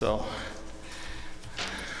So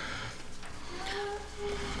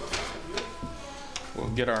we'll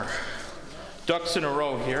get our ducks in a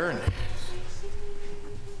row here. And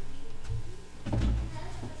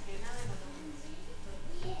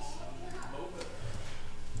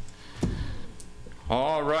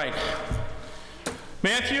all right.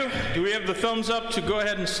 Matthew, do we have the thumbs up to go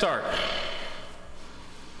ahead and start?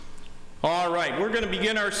 All right, we're going to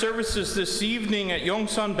begin our services this evening at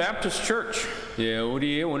Yongsan Baptist Church. 예,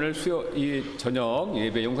 우리 오늘 이 저녁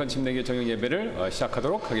예배 용산 침례교회 저녁 예배를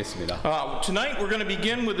시작하도록 하겠습니다. Tonight we're going to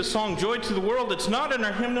begin with the song "Joy to the World." It's not in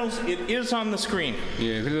our hymnals; it is on the screen.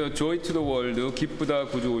 예, 그래서 Joy to the World 기쁘다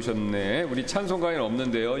구주 오셨네. 우리 찬송가에는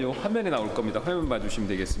없는데요. 이 화면에 나올 겁니다. 화면 봐주시면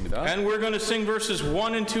되겠습니다. And we're going to sing verses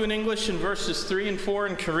 1 and 2 in English and verses 3 and 4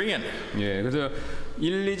 in Korean. 예, 그래서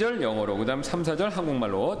 1, 2절 영어로 그다음 3, 4절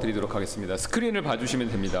한국말로 드리도록 하겠습니다. 스크린을 봐주시면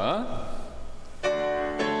됩니다.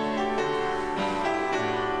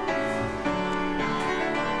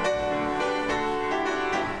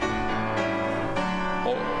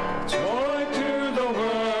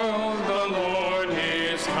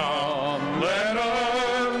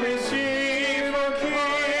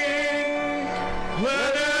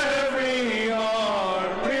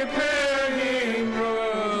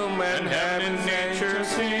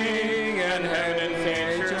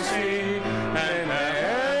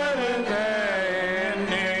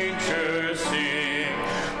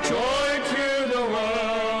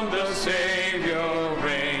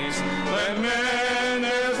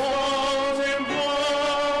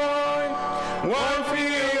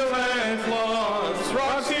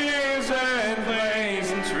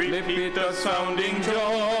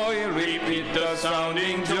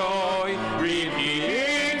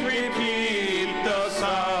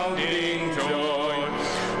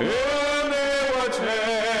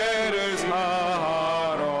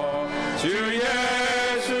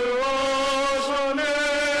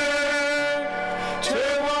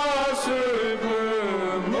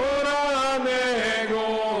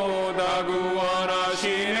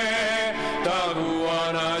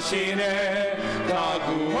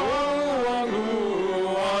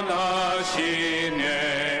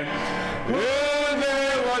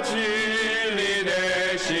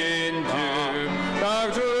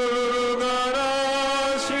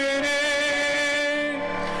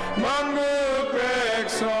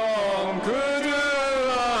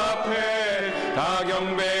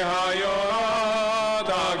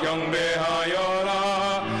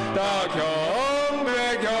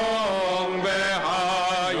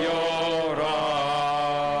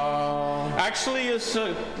 Actually, it's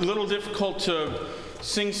a little difficult to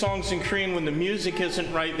sing songs in Korean when the music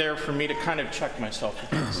isn't right there for me to kind of check myself.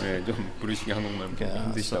 네, 좀 부르시기 한국말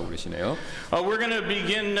힘드시다고 그러시네요. We're going to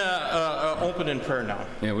begin open in prayer now.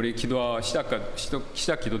 네, 우리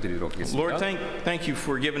시작 기도 드리도록 하겠습니다. Lord, thank you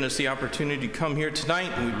for giving us the opportunity to come here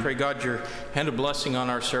tonight, and we pray God your hand of blessing on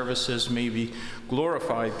our services may be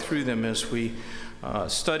glorified through them as we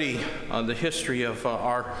study the history of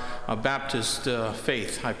our Baptist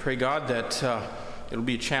faith. I pray, God, that it'll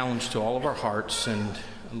be a challenge to all of our hearts. And,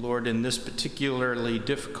 Lord, in this particularly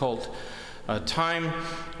difficult time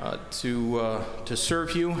to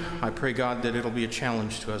serve you, I pray, God, that it'll be a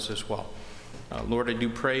challenge to us as well. Lord, I do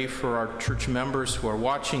pray for our church members who are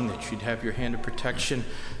watching that you'd have your hand of protection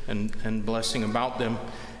and blessing about them.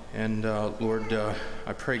 And, Lord,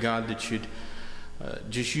 I pray, God, that you'd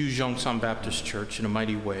just use Yongsan Baptist Church in a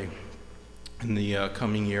mighty way in the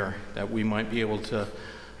coming year, that we might be able to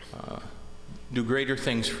do greater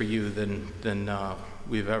things for you than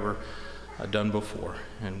we've ever done before.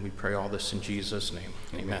 And we pray all this in Jesus' name.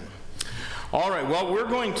 Amen. All right, well, we're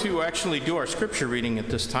going to actually do our scripture reading at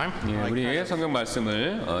this time. 예, 우리 성경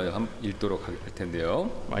말씀을 읽도록 할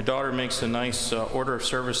텐데요. My daughter makes a nice order of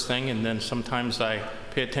service thing, and then sometimes I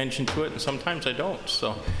pay attention to it, and sometimes I don't.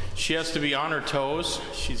 So she has to be on her toes.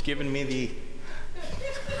 She's giving me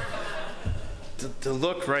the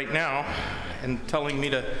look right now and telling me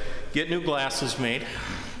to get new glasses made.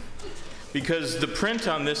 Because the print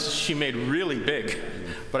on this she made really big,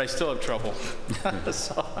 but I still have trouble.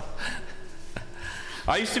 So,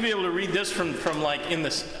 I used to be able to read this from like in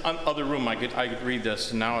this other room. I could read this,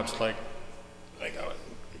 and now it's like I gotta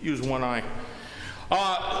use one eye.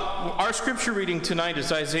 Our scripture reading tonight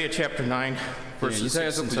is Isaiah chapter 9, verses 6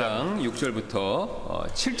 이사야서 and 7. 9장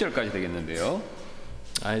 6절부터 7절까지 되겠는데요.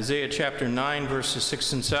 Isaiah chapter 9, verses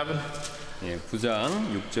 6 and 7. 예,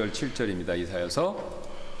 9장 6절 7절입니다. 이사야서.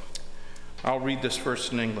 I'll read this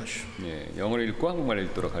first in English. 예, 영어를 읽고 한국말을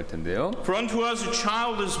읽도록 할 텐데요. For unto us a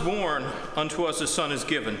child is born, unto us a son is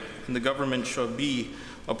given, and the government shall be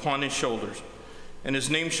upon his shoulders. And his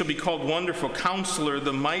name shall be called Wonderful Counselor,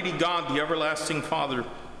 the Mighty God, the Everlasting Father,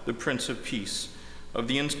 the Prince of Peace. Of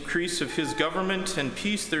the increase of his government and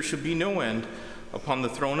peace there shall be no end upon the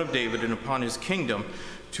throne of David and upon his kingdom,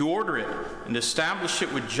 to order it and establish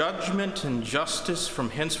it with judgment and justice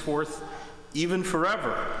from henceforth, even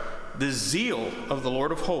forever. The zeal of the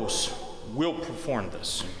Lord of hosts will perform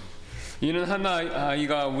this. 이는 한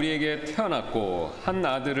아이가 우리에게 태어났고 한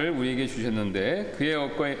아들을 우리에게 주셨는데 그의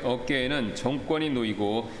어깨에는 정권이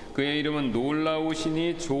놓이고 그의 이름은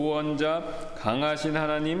놀라우시니 조언자 강하신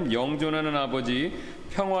하나님 영존하는 아버지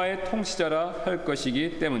평화의 통치자라 할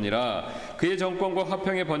것이기 때문이라. 그의 정권과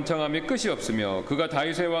화평의 번창함이 끝이 없으며 그가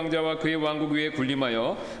다윗의 왕자와 그의 왕국 위에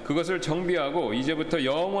군림하여 그것을 정비하고 이제부터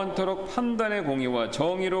영원토록 판단의 공의와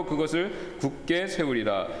정의로 그것을 굳게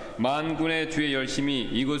세우리라. 만군의 주의 열심히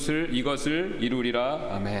이것을 이루리라.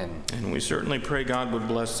 아멘. And we certainly pray God would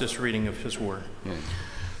bless this reading of his word.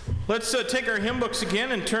 Let's take our hymn books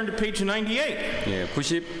again and turn to page 98. 예,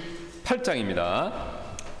 98장입니다.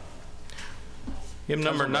 Hymn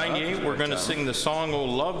number 98, we're going to sing the song, O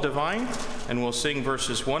Love Divine, and we'll sing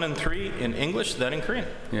verses 1 and 3 in English, then in Korean.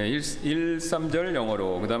 예, 1, 3절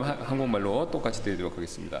영어로, 그 다음 한국말로 똑같이 드리도록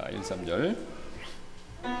하겠습니다. 1, 3절.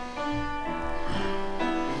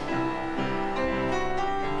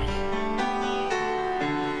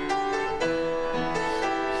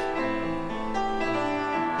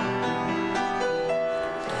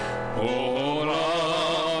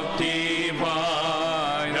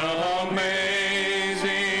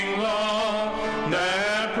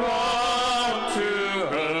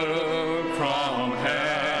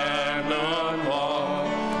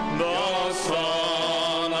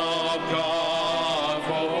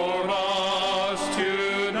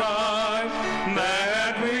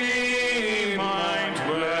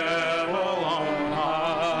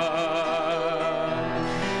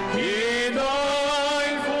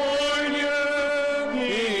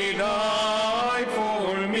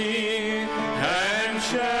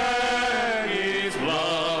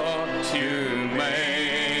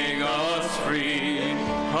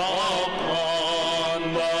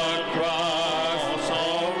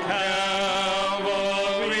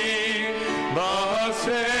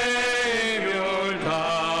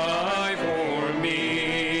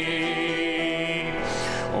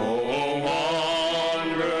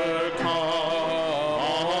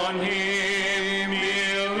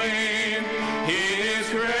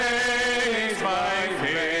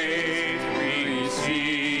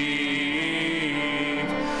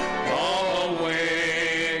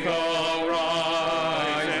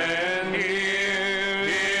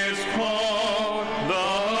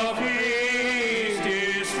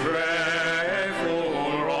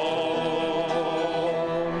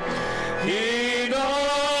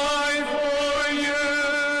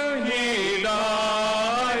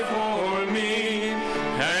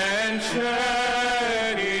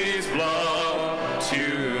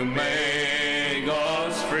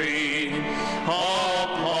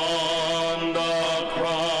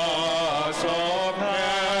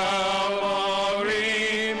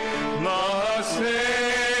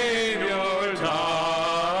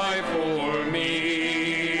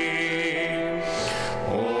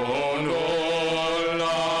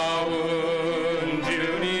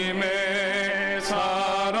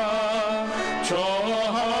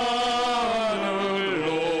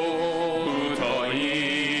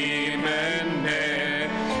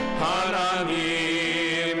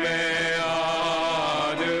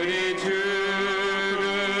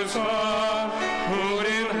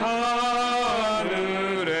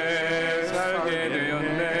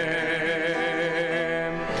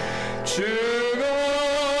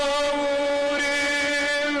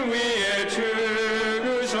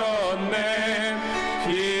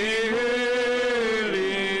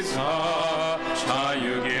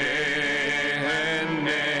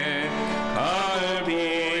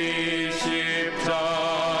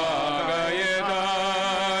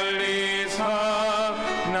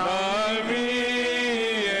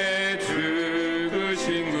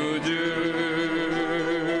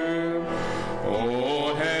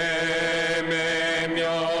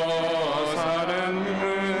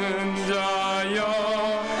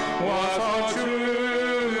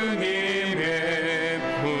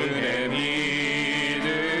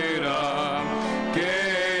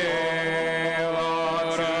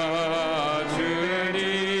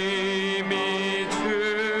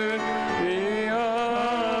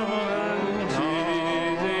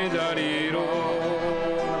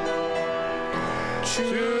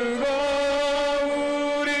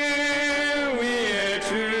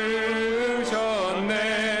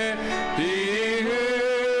 주셨네 비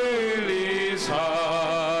흘리사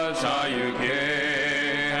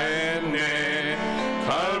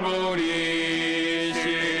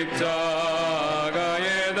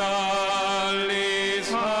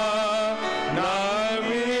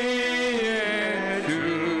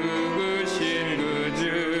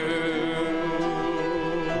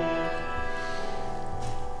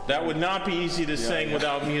That would not be easy to sing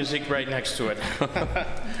without music right next to it.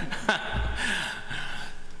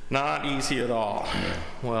 Not easy at all.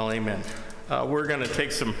 Well, amen. We're going to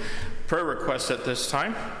take some prayer requests at this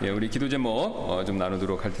time. 예, 우리 기도 제목 좀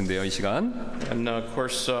나누도록 할 텐데요, 이 시간. And of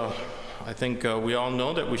course, I think we all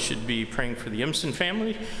know that we should be praying for the Imson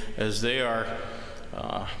family as they are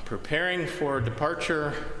preparing for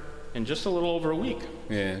departure in just a little over a week.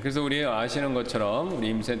 예, 그래서 우리 아시는 것처럼 우리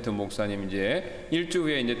임센트 목사님 이제 일주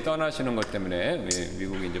후에 이제 떠나시는 것 때문에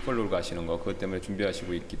미국에 이제 폴로를 가시는 거 그것 때문에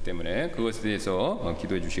준비하시고 있기 때문에 그것에 대해서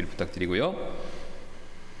기도해 주시길 부탁드리고요.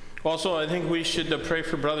 Also, I think we should pray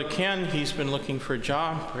for Brother Ken. He's been looking for a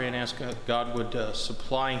job. Pray and ask God would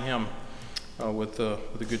supply him with a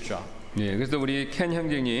good job. 예, 그래서 우리 켄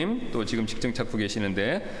형제님 또 지금 직장 찾고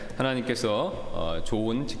계시는데 하나님께서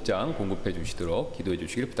좋은 직장 공급해 주시도록 기도해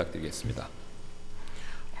주시기를 부탁드리겠습니다.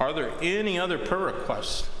 Are there any other prayer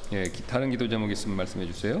requests? 예, 다른 기도 제목 있으면 말씀해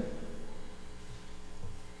주세요.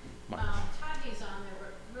 Tavi's on there,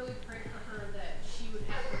 but really pray for her that she would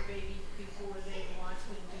have her baby before they want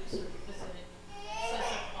to induce her because it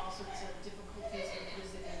sets up all sorts of difficulties with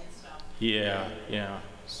visiting and stuff. Yeah.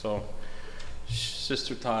 So,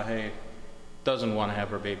 Sister Tahe doesn't want to have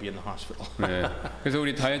her baby in the hospital. 네. 그래서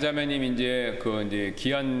우리 다혜자매님 이제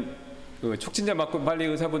기한 촉진제 맞고 빨리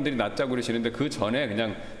의사분들이 낫자고 그러시는데 그 전에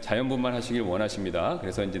그냥 자연분만 하시길 원하십니다.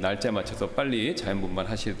 그래서 이제 날짜 맞춰서 빨리 자연분만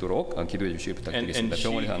하시도록 기도해 주시길 부탁드리겠습니다.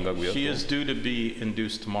 병원에 안 가고요. She is due to be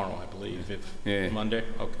induced tomorrow, I believe. Monday.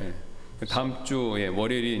 Okay. 다음 주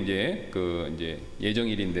월요일이 이제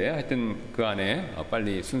예정일인데 하여튼 그 안에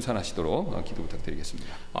빨리 순산하시도록 기도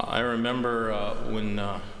부탁드리겠습니다. I remember when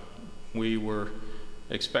we were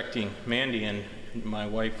expecting Mandy and my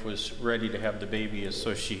wife was ready to have the baby,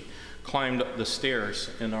 so she climbed up the stairs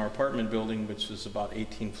in our apartment building, which is about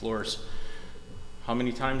 18 floors. How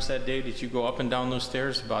many times that day did you go up and down those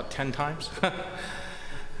stairs? About 10 times?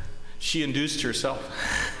 She induced herself.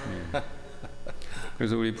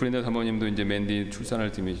 그래서 우리 브린다 사모님도 이제 맨디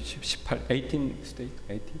출산할 때면 18 state?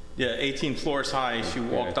 18? Yeah, 18 floors high. She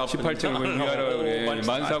walked up and 18층을 down. 위아래로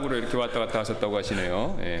만삭으로 이렇게 왔다 갔다 하셨다고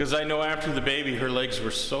하시네요. Because I know after the baby, her legs were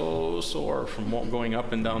so sore from going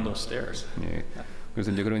up and down those stairs. 예. 그래서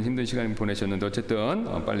이제 그런 힘든 시간을 보내셨는데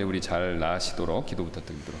어쨌든 빨리 우리 잘 나으시도록 기도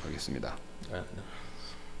부탁드리도록 하겠습니다.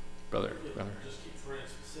 Brother. Just keep praying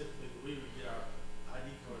specifically that we would get our ID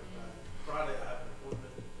cards back. Friday I have an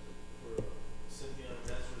appointment for Cynthia and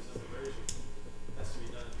Nazareth immigration. It has to be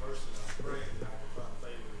done in person. I'm praying that I can find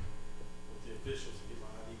favor with the officials to get my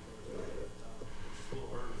ID cards back at that time, which is a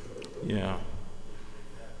little early. Yeah.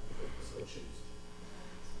 So Tuesday.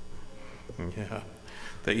 Yeah.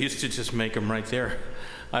 They used to just make them right there.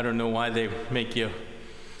 I don't know why they make you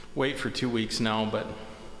wait for 2 weeks now, but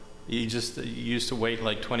you used to wait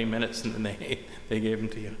like 20 minutes and then they gave them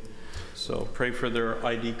to you. So pray for their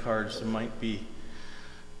ID cards that might be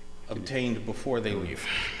obtained before they leave.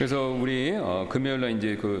 그래서 우리 금요일 날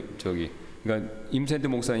이제 그러니까 임센트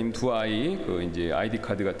목사님 두 아이 이제 아이디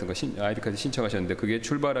카드 같은 거 아이디 카드 신청하셨는데 그게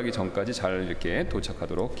출발하기 전까지 잘 이렇게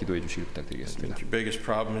도착하도록 기도해 주시길 부탁드리겠습니다. Your biggest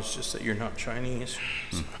problem is just that you're not Chinese.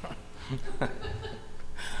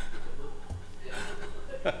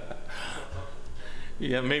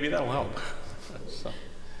 Yeah, maybe that'll help. So,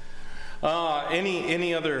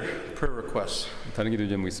 any other prayer requests? 다른 기도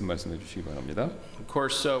제목 있으면 말씀해 주시기 바랍니다. Of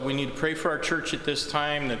course, we need to pray for our church at this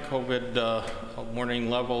time. The COVID warning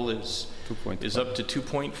level is up to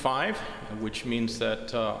 2.5, which means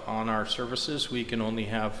that on our services we can only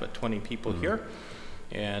have 20 people here.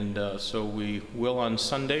 And so we will on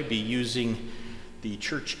Sunday be using the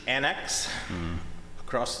church annex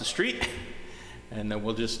across the street. And then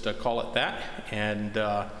we'll just call it that. And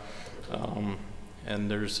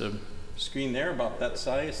there's a screen there about that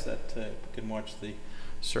size that you can watch the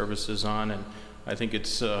services on. And I think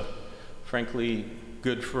it's frankly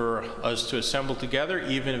good for us to assemble together,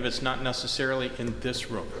 even if it's not necessarily in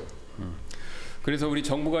this room. 그래서 우리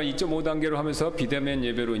정부가 2.5단계로 하면서 비대면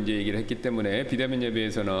예배로 이제 얘기를 했기 때문에 비대면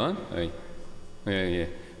예배에서는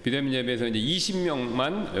비대면 예배에서 이제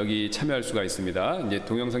 20명만 여기 참여할 수가 있습니다. 이제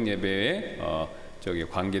동영상 예배에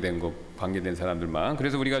관계된 사람들만.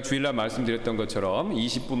 그래서 우리가 주일날 말씀드렸던 것처럼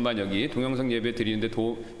 20분만 여기 동영상 예배 드리는데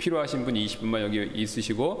필요하신 분이 20분만 여기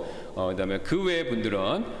있으시고 그다음에 그 외의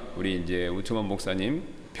분들은 우리 이제 우청원 목사님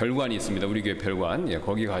별관이 있습니다. 우리 교회 별관. 예,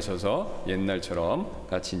 거기 가셔서 옛날처럼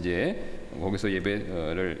같이 이제 거기서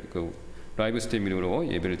예배를 라이브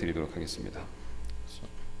스트리밍으로 예배를 드리도록 하겠습니다.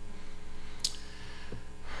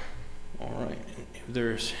 All right. If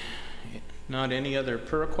there's not any other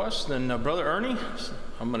prayer requests, then Brother Ernie,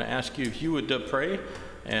 I'm going to ask you if you would pray,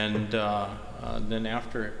 and then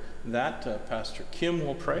after that, Pastor Kim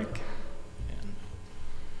will pray. And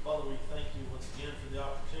Father, we thank you once again for the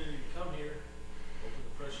opportunity to come here, open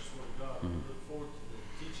the precious word of God. We look forward to the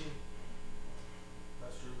teaching.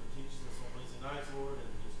 Pastor Ruben teaches us on Wednesday nights, Lord, and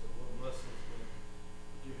just what a blessing it's been.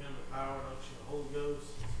 Give him the power and unction of the Holy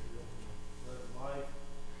Ghost as we open the bread of life.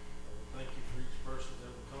 We thank you for each person that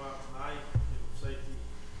will come out tonight, give them safety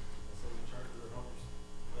as they return to their homes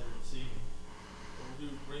later this evening. When we do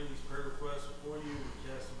bring these prayer requests before you, we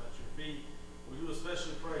cast them at your feet. We do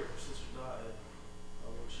especially pray for Sister Diet.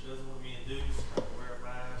 When she doesn't want to be induced, have to wear a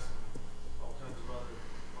mask, and all kinds of other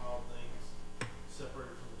wild things,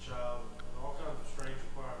 separated from the child, and all kinds of strange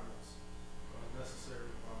requirements,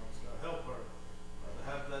 unnecessary requirements. God, help her to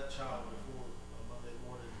have that child before Monday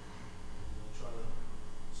morning, and try to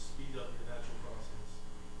speed up your natural process.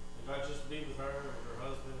 And God, just be with her and her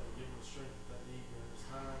husband and give them the strength that they need during this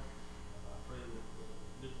time. I pray that the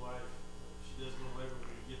midwife, if she does go to labor,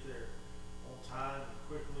 we get there on time and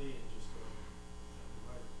quickly, and just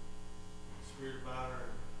spirit about her,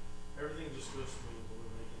 and everything just goes smooth.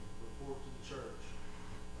 We're making report to the church.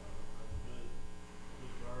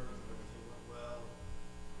 Good birth, and everything went well.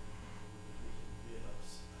 If we can be a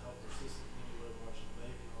help assistant anyway, watching the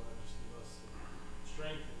baby and all that, just give us the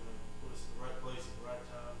strength and put us in the right place at the right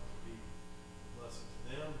time to be a blessing to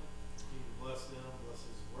them. Continue to bless them, bless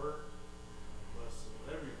his work, bless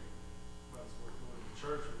everybody's working with the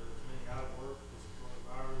church, and there's many out of work because of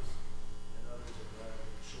coronavirus, and others have had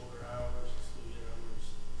shorter hours.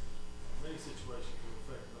 Many situations will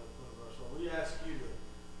affect another one of us. So we ask you to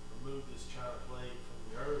remove this China plague from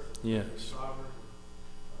the earth. And Yes. You're sovereign.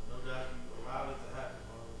 No doubt you allowed it to happen,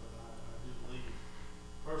 Father, but I do believe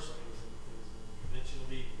personally it was an invention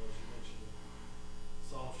of evil, as you mentioned in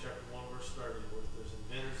Psalms chapter 1, verse 30, where there's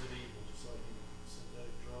inventors of evil, just like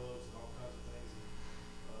synthetic drugs and all kinds of things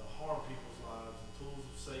that harm people's lives, and tools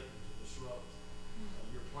of Satan to disrupt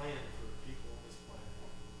your plan for the people on this planet.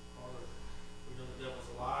 Father, we know the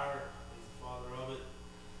devil's a liar. Father of it.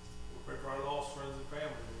 We pray for our lost friends and family,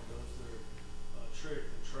 Lord, those that are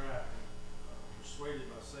tricked and trapped and persuaded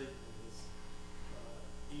by Satan and his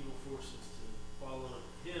evil forces to follow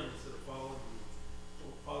him instead of following you.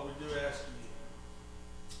 Well, Father, we do ask you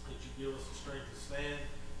that you give us the strength to stand,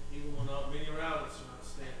 even when not many around us are not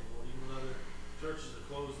standing, Lord. Even when other churches are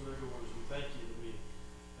closing their doors, we thank you that we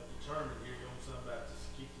have determined here at Young Son Baptist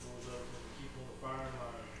to keep the doors open and keep on the fire and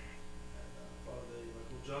line. Father, like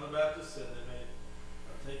what John the Baptist said, they may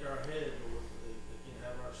take our head, Lord, but they can't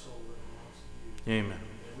have our soul that belongs to you. Amen.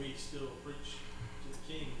 And we still preach to the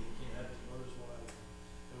king that he can't have his mother's wife.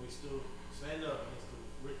 And we still stand up against the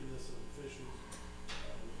wickedness of officials.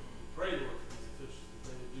 We pray, Lord, for these officials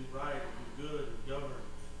that they would do right and do good and govern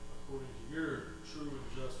according to your true and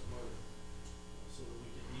just word, so that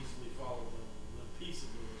we can easily follow them and live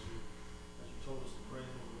peaceably as you told us to pray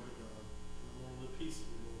in the word of God. We want to live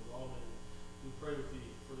peaceably, Lord, with all men. We pray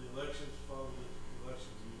for the elections, Father, the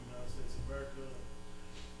elections in the United States of America,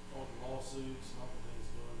 all the lawsuits and all the things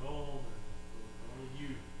going on. And only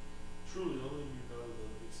you, truly only you know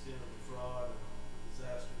the extent of the fraud and the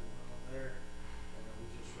disaster going on there. And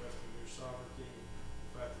we just rest in your sovereignty and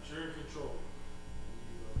the fact that you're in control. And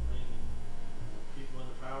you bring people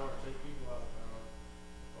into power and take people out of power.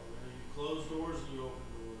 Father, we know you close doors and you open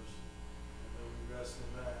doors. And may we rest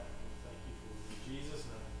in that. And thank you for it. In Jesus'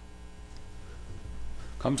 name.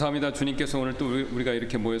 감사합니다. 주님께서 오늘 또 우리가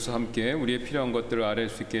이렇게 모여서 함께 우리의 필요한 것들을 아뢰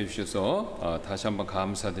수 있게 해주셔서 다시 한번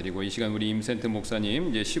감사드리고, 이 시간 우리 임센트 목사님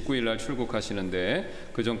이제 19일 날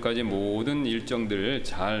출국하시는데 그 전까지 모든 일정들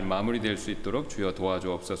잘 마무리될 수 있도록 주여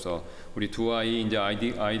도와주옵소서. 우리 두 아이 이제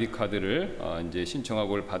아이디 카드를 이제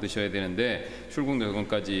신청하고 받으셔야 되는데 출국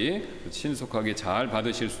여건까지 신속하게 잘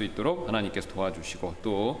받으실 수 있도록 하나님께서 도와주시고,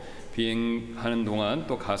 또 비행하는 동안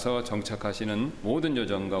또 가서 정착하시는 모든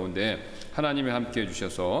여정 가운데 하나님이 함께해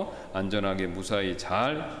주셔서 안전하게 무사히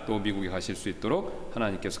잘 또 미국에 가실 수 있도록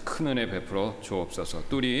하나님께서 큰 은혜 베풀어 주옵소서.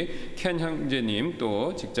 또 우리 켄 형제님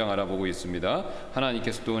또 직장 알아보고 있습니다.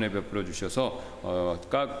 하나님께서 또 은혜 베풀어 주셔서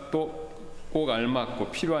또 꼭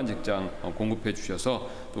알맞고 필요한 직장 공급해 주셔서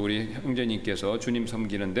또 우리 형제님께서 주님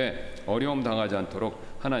섬기는데 어려움 당하지 않도록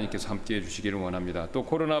하나님께서 함께해 주시기를 원합니다. 또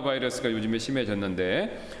코로나 바이러스가 요즘에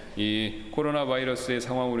심해졌는데 이 코로나 바이러스의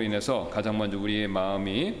상황으로 인해서 가장 먼저 우리의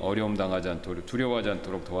마음이 어려움 당하지 않도록, 두려워하지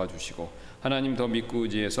않도록 도와주시고, 하나님 더 믿고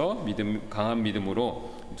의지해서 강한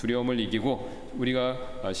믿음으로 두려움을 이기고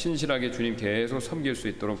우리가 신실하게 주님 계속 섬길 수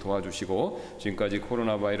있도록 도와주시고, 지금까지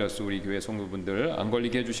코로나 바이러스 우리 교회 성도분들 안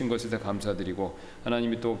걸리게 해주신 것에 대해 감사드리고,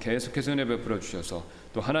 하나님이 또 계속해서 은혜 베풀어 주셔서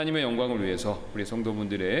또 하나님의 영광을 위해서 우리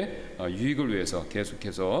성도분들의 유익을 위해서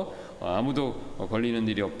계속해서 아무도 걸리는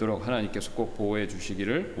일이 없도록 하나님께서 꼭 보호해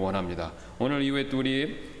주시기를 원합니다. 오늘 이후에 또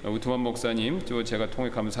우리 우트만 목사님 또 제가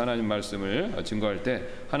통역하면서 하나님 말씀을 증거할 때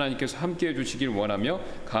하나님께서 함께해 주시길 원하며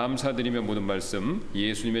감사드리며 모든 말씀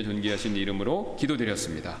예수님의 존귀하신 이름으로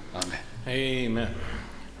기도드렸습니다. 아멘. Amen.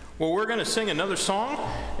 Well, we're going to sing another song,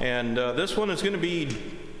 and this one is going to be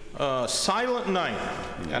Silent Night.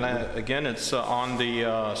 And again, it's on the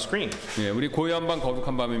screen. 예, 우리 고요한 밤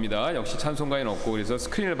거룩한 밤입니다. 역시 찬송가에는 없고 그래서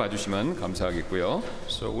스크린을 봐주시면 감사하겠고요.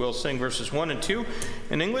 So we'll sing verses 1 and 2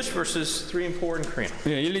 in English, verses 3 and 4 in Korean.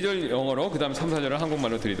 예, 1, 2절 영어로 그 다음 3, 4절을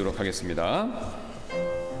한국말로 드리도록 하겠습니다.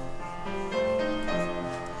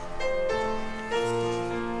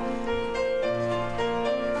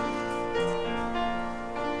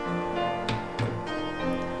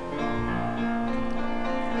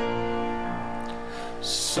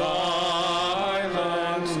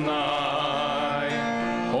 Silent night,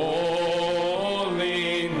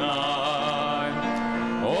 holy night,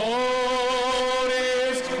 all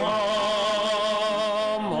is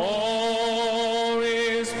calm, all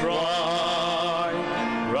is bright.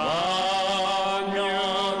 Run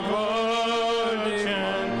your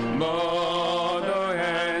virgin mother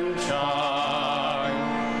and child,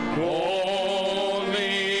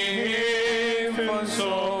 holy infant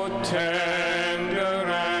so tender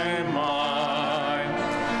and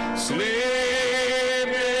mild. Sleep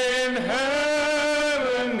in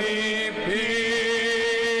heavenly peace.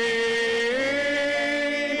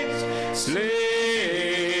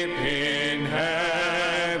 Sleep in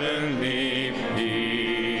heavenly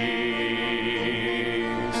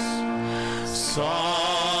peace. Silent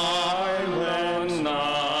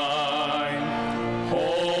night,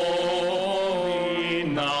 holy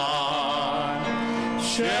night.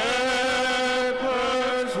 Shepherds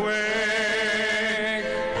wake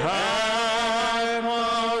at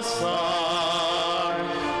the side,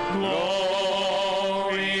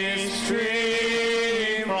 glory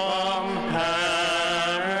stream from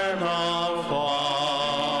heaven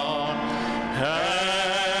afar.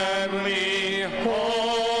 Heavenly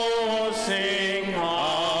hosts sing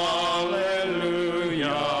hallelujah.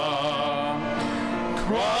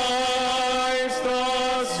 Christ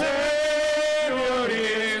the Savior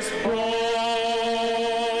is born.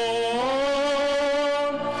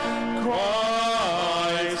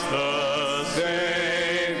 Christ the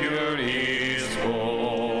Savior is born.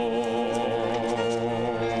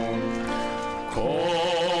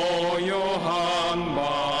 고요한 밤,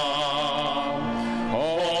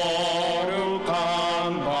 거룩한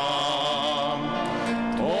밤,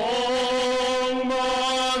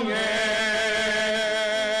 동방의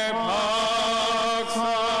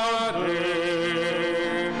박사들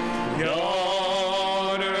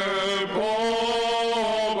별을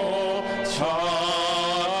보고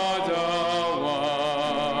찾아와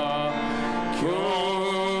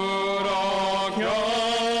규러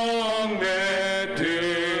경배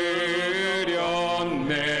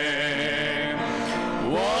드렸네.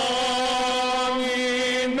 왕이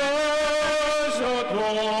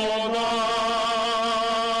나셨도다.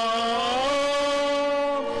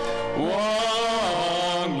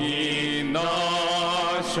 왕이 나셨도다.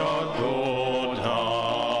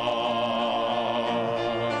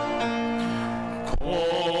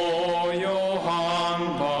 고요한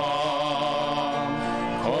밤,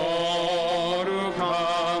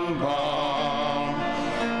 거룩한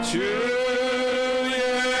밤, 주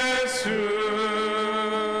예수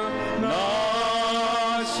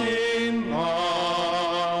나신 밤,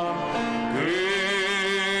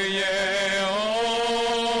 그의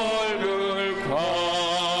얼굴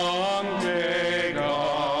광대가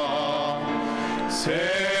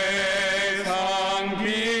세상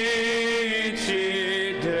빛이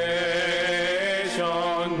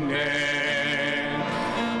되셨네.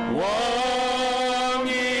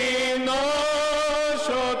 왕이 나셨도다.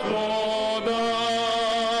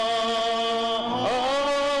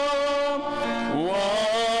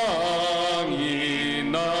 왕이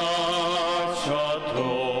나셨도다.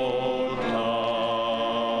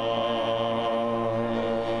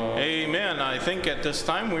 Amen. I think at this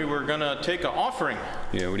time we were going to take an offering.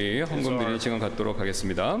 예, 우리 헌금 드리는 시간 갖도록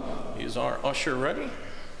하겠습니다. Is our usher ready?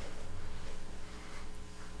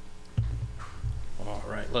 All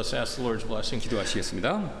right, let's ask the Lord's blessing.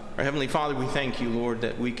 기도하시겠습니다. Our Heavenly Father, we thank you, Lord,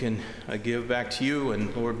 that we can give back to you.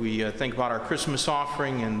 And Lord, we think about our Christmas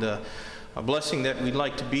offering and a blessing that we'd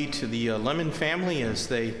like to be to the Lemon family as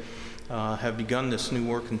they have begun this new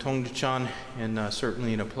work in Tongducheon, and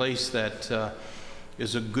certainly in a place that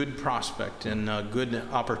is a good prospect and a good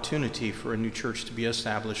opportunity for a new church to be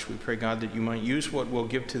established. We pray, God, that you might use what we'll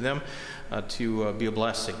give to them to be a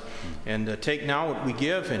blessing. And take now what we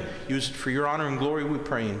give and use it for your honor and glory, we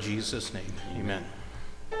pray in Jesus' name. Amen.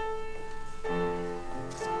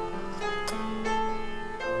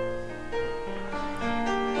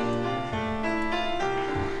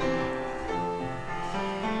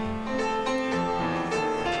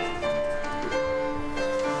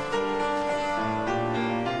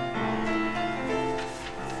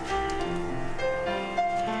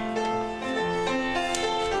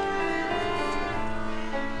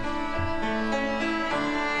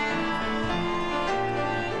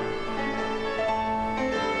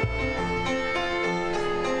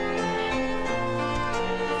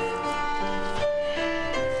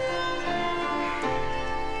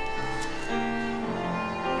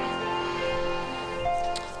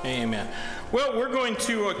 Amen. Well, we're going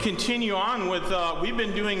to continue on with, we've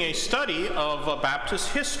been doing a study of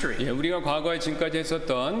Baptist history. 예, 우리가 과거에 지금까지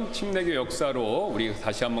했었던 침례교 역사로 우리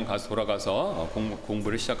다시 한번 돌아가서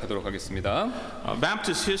공부를 시작하도록 하겠습니다.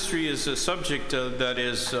 Baptist history is a subject that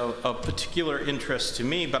is of particular interest to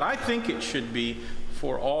me, but I think it should be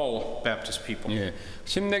for all Baptist people. 예,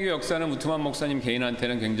 침례교 역사는 우트만 목사님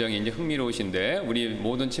개인한테는 굉장히 이제 흥미로우신데 우리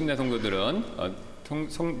모든 침례 성도들은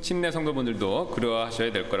침례 성도분들도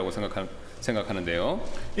그러하셔야 될 거라고 생각하는데요.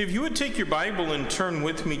 If you would take your Bible and turn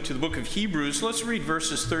with me to the book of Hebrews, let's read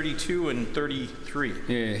verses 32 and 33.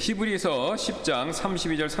 예, 히브리서 10장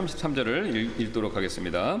 32절 33절을 읽도록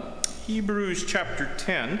하겠습니다. Hebrews chapter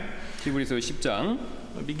 10, 히브리서 10장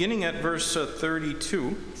beginning at verse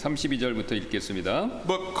 32. 32절부터 읽겠습니다.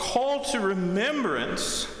 But call to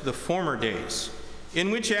remembrance the former days,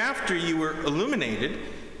 in which after you were illuminated,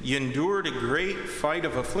 you endured a great fight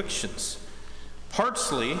of afflictions,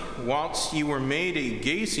 partly whilst you were made a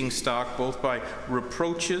gazing stock both by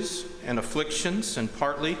reproaches and afflictions, and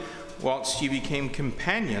partly whilst you became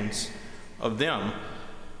companions of them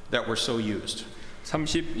that were so used.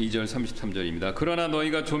 32절 33절입니다. 그러나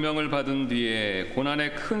너희가 조명을 받은 뒤에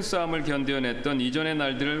고난의 큰 싸움을 견뎌냈던 이전의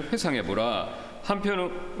날들을 회상해보라.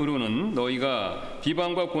 한편으로는 너희가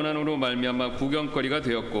비방과 고난으로 말미암아 구경거리가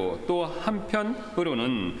되었고 또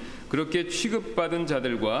한편으로는 그렇게 취급받은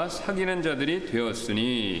자들과 사귀는 자들이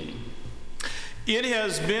되었으니 It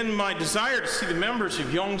has been my desire to see the members of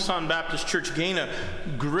Yongsan Baptist Church gain a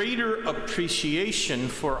greater appreciation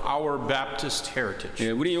for our Baptist heritage. 예,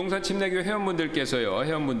 우리 용산 침례교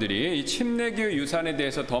회원분들이 이 침례교 유산에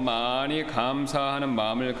대해서 더 많이 감사하는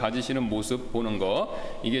마음을 가지시는 모습 보는 거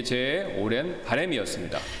이게 제 오랜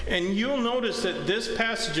바람이었습니다. And you'll notice that this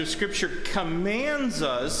passage of Scripture commands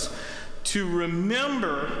us to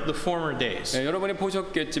remember the former days. 네, 여러분이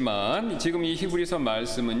보셨겠지만 지금 이 히브리서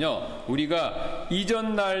말씀은요 우리가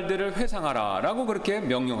이전 날들을 회상하라라고 그렇게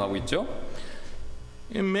명령하고 있죠.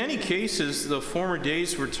 In many cases, the former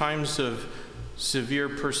days were times of severe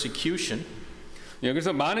persecution. 예,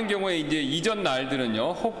 그래서 많은 경우에 이제 이전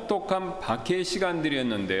날들은요 혹독한 박해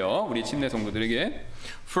시간들이었는데요 우리 침례 성도들에게.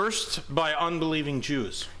 First, by unbelieving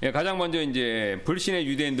Jews. 예, 가장 먼저 이제 불신의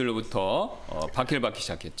유대인들로부터 박해를 받기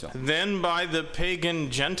시작했죠. Then by the pagan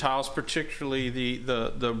Gentiles, particularly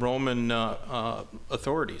the Roman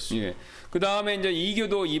authorities. 예, 그 다음에 이제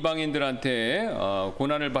이교도 이방인들한테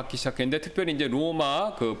고난을 받기 시작했는데 특별히 이제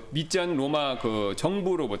로마 그 믿지 않는 로마 그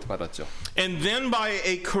정부로부터 받았죠. And then by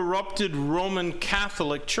a corrupted Roman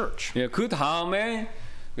Catholic Church. 예, 그 다음에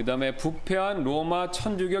부패한 로마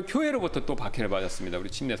천주교 교회로부터 또 박해를 받았습니다. 우리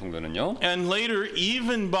침례 성도는요. And later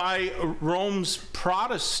even by Rome's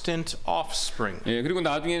Protestant offspring. 예, 그리고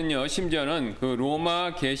나중에는요. 심지어는 그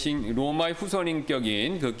로마의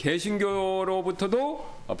후손인격인 그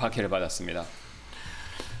개신교로부터도 박해를 받았습니다.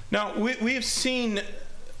 Now we have seen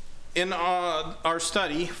in our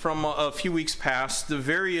study from a few weeks past the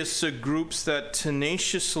various groups that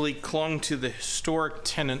tenaciously clung to the historic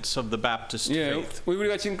tenets of the Baptist 예, faith.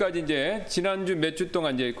 우리가 지금까지 이제 지난주 몇 주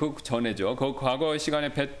동안 이제 그 전에죠. 그 과거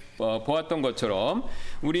시간에 보았던 것처럼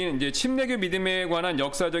우리는 이제 침례교 믿음에 관한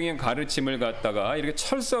역사적인 가르침을 갖다가 이렇게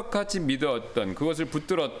철석같이 믿었던 그것을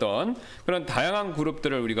붙들었던 그런 다양한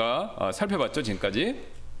그룹들을 우리가 살펴봤죠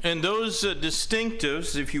지금까지. And those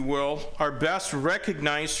distinctives, if you will, are best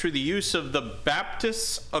recognized through the use of the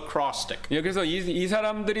Baptist acrostic. 예, 그래서 이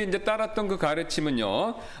사람들이 이제 따랐던 그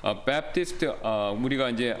가르침은요, Baptist 우리가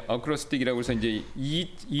이제 acrostic이라고 해서 이제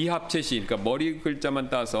이 합체시, 그러니까 머리 글자만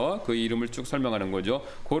따서 그 이름을 쭉 설명하는 거죠.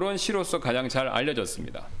 그런 시로서 가장 잘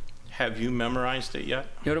알려졌습니다. Have you memorized it yet?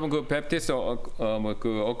 여러분 그 Baptist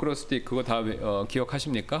그 acrostic 그거 다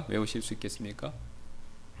기억하십니까? 외우실 수 있겠습니까?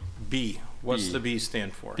 B. What's the B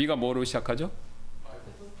stand for? B가 뭐로 시작하죠?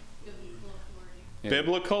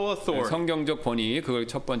 Biblical authority. 성경적 권위 그걸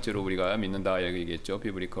첫 번째로 우리가 믿는다 얘기겠죠.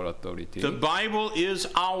 Biblical authority. The Bible is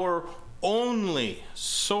our only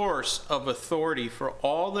source of authority for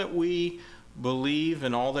all that we believe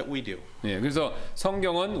and all that we do. 예, 그래서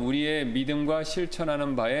성경은 우리의 믿음과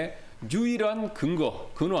실천하는 바의 유일한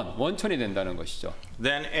근거, 근원, 원천이 된다는 것이죠.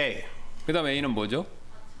 Then A. 그다음 A는 뭐죠?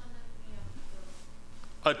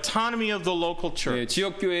 Autonomy of the local 예, church.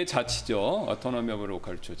 지역 교회의 자치죠. autonomy of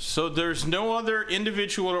local church. So there's no other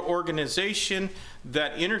individual or organization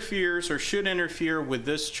that interferes or should interfere with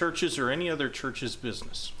this church's or any other church's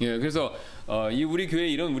business. 예, 그래서 이 우리 교회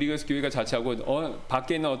이런 우리 교회가 자치하고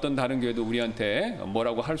밖에 있는 어떤 다른 교회도 우리한테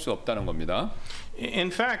뭐라고 할 수 없다는 겁니다.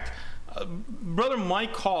 In fact, Brother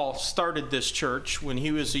Mike Hall started this church when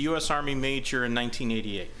he was a U.S. Army major in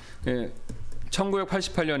 1988. 예,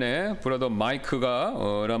 1988년에 브라더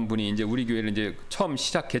마이크가 란 분이 이제 우리 교회를 이제 처음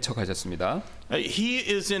개척하셨습니다. He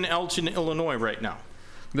is in Elgin, Illinois right now.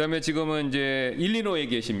 그다음에 지금은 이제 일리노이에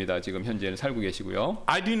계십니다. 지금 현재는 살고 계시고요.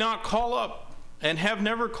 I do not call up and have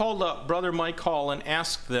never called up Brother Mike Hall and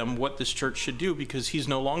asked them what this church should do because he's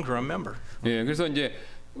no longer a member. 예, 그래서 이제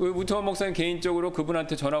우트만 목사님 개인적으로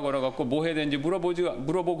그분한테 전화 걸어갖고 뭐 해야 되는지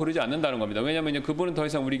물어보고 그러지 않는다는 겁니다. 왜냐하면 이제 그분은 더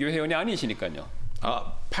이상 우리 교회 회원이 아니시니까요.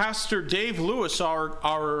 Pastor Dave Lewis,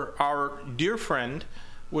 our dear friend,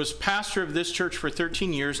 was pastor of this church for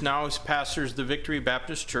 13 years. Now he pastors the Victory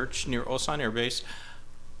Baptist Church near Osan Air Base.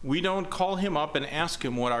 We don't call him up and ask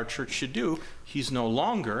him what our church should do. He's no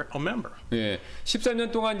longer a member. 예,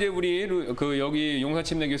 14년 동안 이제 우리 그 여기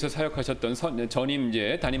용산침례교에서 사역하셨던 전임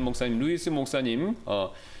이제 담임 목사님 루이스 목사님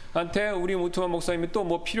한테 우리 무트만 목사님이 또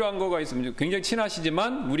뭐 필요한 거가 있으면 굉장히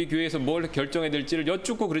친하시지만 우리 교회에서 뭘 결정해야 될지를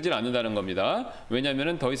여쭙고 그러질 않는다는 겁니다.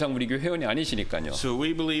 왜냐하면은 더 이상 우리 교회 회원이 아니시니까요. So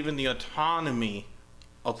we believe in the autonomy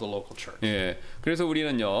of the local church. 예, 그래서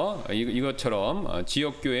우리는요 이것처럼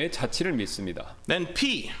지역 교회의 자치를 믿습니다. Then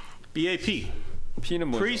P, BAP. P는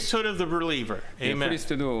뭐죠? Priesthood of the believer. Amen.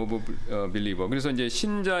 Priesthood of believer. 그래서 이제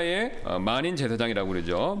신자의 만인 제사장이라고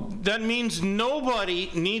그러죠. That means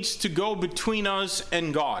nobody needs to go between us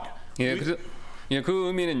and God. 예, 그래서 그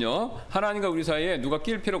의미는요 하나님과 우리 사이에 누가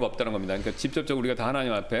낄 필요가 없다는 겁니다. 그러니까 직접적으로 우리가 다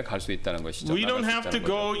하나님 앞에 갈 수 있다는 것이죠. We don't have to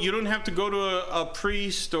go. You don't have to go to a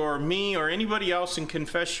priest or me or anybody else and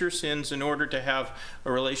confess your sins in order to have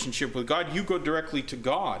a relationship with God. You go directly to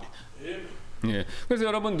God. 예, 그래서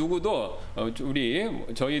여러분 누구도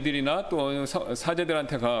저희들이나 또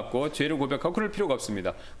사제들한테 가갖고 죄를 고백하고 그럴 필요가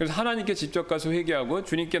없습니다. 그래서 하나님께 직접 가서 회개하고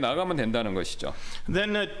주님께 나가면 된다는 것이죠.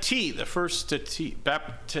 Then T, the first T,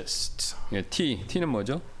 Baptists. 예, T는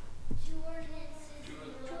뭐죠?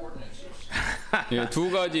 예,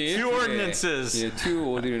 두 가지. Two ordinances. 예, two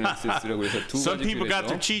ordinances라고 해서 두 Some 가지 people got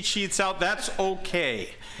their 규례죠. cheat sheets out. That's okay.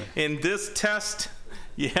 In this test.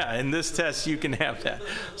 Yeah, in this test you can have that.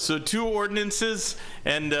 So two ordinances,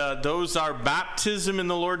 and those are baptism in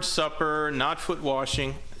the Lord's Supper, not foot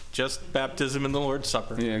washing, just baptism in the Lord's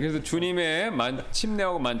Supper. 예, 그래서 주님의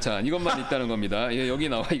침례하고 만찬 이것만 있다는 겁니다. 예, 여기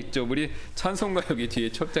나와 있죠. 우리 찬송가 여기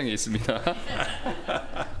뒤에 첫 장에 있습니다.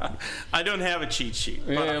 I don't have a cheat sheet.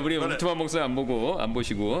 예, 우리 우트만 목사 안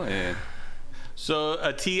보시고. 예. So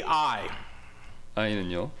TI.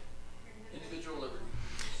 I는요.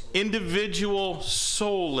 Individual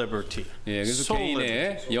soul liberty. 예, 그래서 Soul 개인의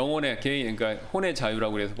liberty. 영혼의 그러니까 혼의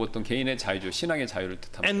자유라고 해서 보통 개인의 자유죠. 신앙의 자유를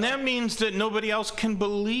뜻합니다. And that means that nobody else can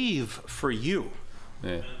believe for you.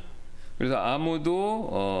 예. 그래서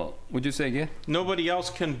아무도 would you say again? Nobody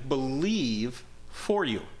else can believe for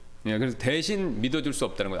you. 예, 그래서 대신 믿어줄 수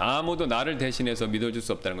없다는 거예요. 아무도 나를 대신해서 믿어줄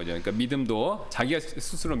수 없다는 거죠. 그러니까 믿음도 자기가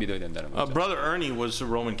스스로 믿어야 된다는 거죠. Brother Ernie was a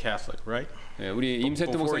Roman Catholic, right? 예, 우리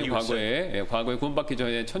임센트 Before 목사님 you were 과거에 구원받기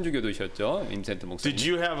전에 천주교도셨죠. 임센트 목사님. Did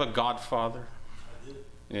you have a godfather?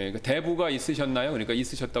 예, 그 대부가 있으셨나요? 그러니까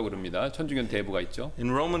있으셨다고 그럽니다. 천주교는 대부가 있죠.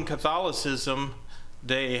 In Roman Catholicism,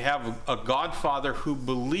 they have a godfather who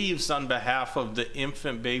believes on behalf of the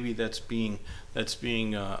infant baby that's being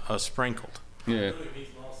sprinkled. 예.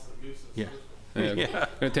 Yeah. 예,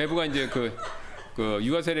 그 대부가 이제 그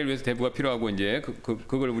육아 세례를 위해서 대부가 필요하고 이제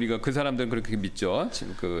그걸 우리가 그 사람들은 그렇게 믿죠.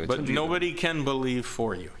 그 But 천주교. nobody can believe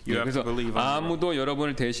for you. You have 그래서 to believe on your own. 아무도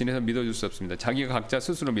여러분을 대신해서 믿어줄 수 없습니다. 자기가 각자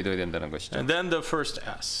스스로 믿어야 된다는 것이죠. And then the first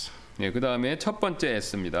S. 예, 그 다음에 첫 번째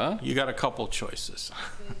S입니다. You got a couple choices.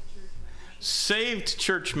 Saved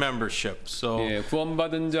church membership. So 예,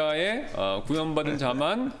 구원받은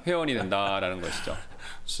자만 회원이 된다라는 것이죠.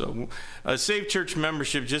 So, a saved church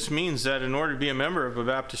membership just means that in order to be a member of a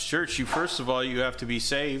Baptist church, first of all you have to be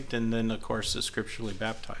saved, and then of course scripturally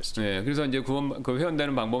baptized. 네, 그래서 이제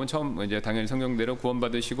회원되는 방법은 처음 이제 당연히 성경대로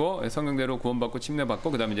구원받으시고 성경대로 구원받고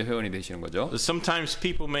침례받고 그다음에 이제 회원이 되시는 거죠. Sometimes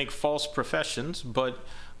people make false professions, but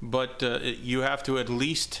but you have to at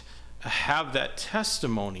least have that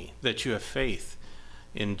testimony that you have faith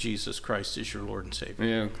in Jesus Christ as your Lord and Savior.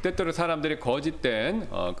 예, 때때로 사람들이 거짓된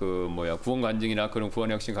구원 간증이나 그런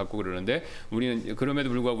구원 확신 갖고 그러는데 우리는 그럼에도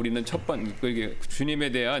불구하고 우리는 그게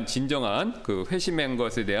주님에 대한 진정한 그 회심한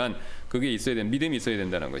것에 대한 그게 있어야 되는 믿음이 있어야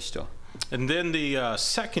된다는 것이죠. And then the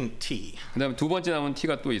second T. 그다음 두 번째 남은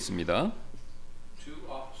T가 또 있습니다.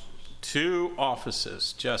 Two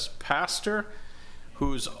offices, just pastor,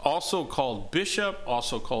 who's also called bishop,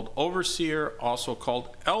 also called overseer, also called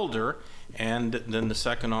elder, and then the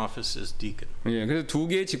second office is deacon. 예, 그래서 두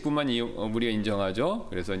개의 직분만 우리가 인정하죠.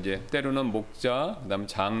 그래서 이제 때로는 목자, 그다음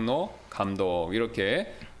장로, 감독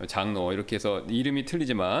이렇게 장로 이렇게 해서 이름이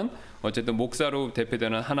틀리지만 어쨌든 목사로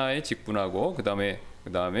대표되는 하나의 직분하고 그다음에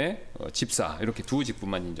집사 이렇게 두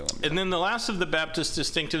직분만 인정합니다. And then the last of the Baptist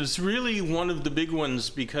distinctives is really one of the big ones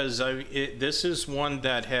because this is one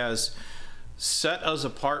that has set us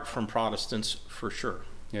apart from Protestants for sure.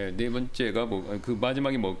 예, 네 번째가 그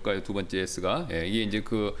마지막이 뭘까요? 두 번째 S가 이게 이제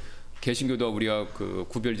그 개신교도와 우리가 그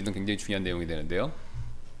구별짓는 굉장히 중요한 내용이 되는데요.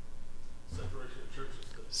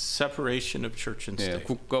 Separation of church and 예, state.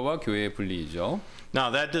 국가와 교회의 분리이죠. Now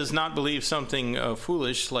that does not believe something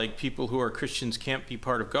foolish like people who are Christians can't be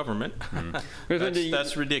part of government. 그래서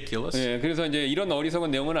that's ridiculous. 예, 그래서 이제 이런 어리석은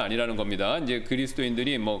내용은 아니라는 겁니다. 이제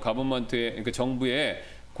그리스도인들이 뭐 가버먼트의 그 정부에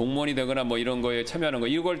공무원이 되거나 뭐 이런 거에 참여하는 거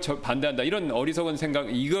이걸 반대한다 이런 어리석은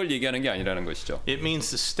생각 이걸 얘기하는 게 아니라는 것이죠. It means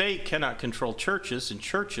the state cannot control churches and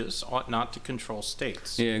churches ought not to control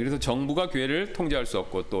states. 예, 그래서 정부가 교회를 통제할 수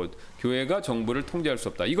없고 또 교회가 정부를 통제할 수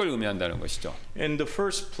없다 이걸 의미한다는 것이죠. And the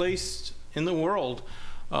first place in the world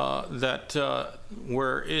that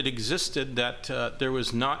where it existed that there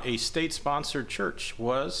was not a state-sponsored church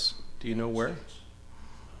was, do you know where?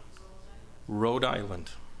 Rhode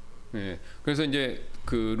Island. 예, 그래서 이제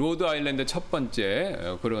그 로드 아일랜드 첫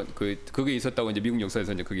번째 그런 그게 있었다고 이제 미국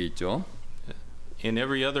역사에서 이제 그게 있죠. In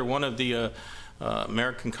every other one of the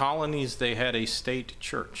American colonies, they had a state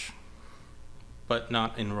church, but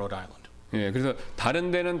not in Rhode Island. 예, 그래서 다른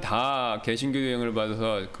데는 다 개신교 영향을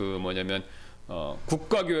받아서 그 뭐냐면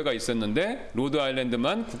국가 교회가 있었는데 로드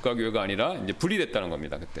아일랜드만 국가 교회가 아니라 이제 분리됐다는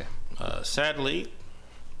겁니다 그때. Sadly,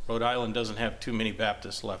 Rhode Island doesn't have too many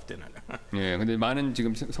Baptists left in it. 예, 근데 많은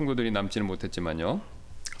지금 성도들이 남지는 못했지만요.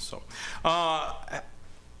 So,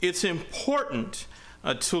 it's important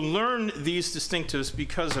to learn these distinctives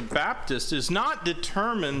because a Baptist is not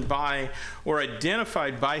determined by or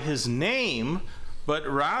identified by his name, but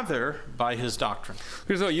rather by his doctrine.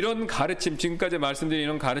 그래서 이런 가르침 지금까지 말씀드린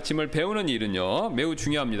이런 가르침을 배우는 일은요 매우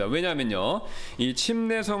중요합니다. 왜냐하면요 이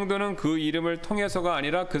침례 성도는 그 이름을 통해서가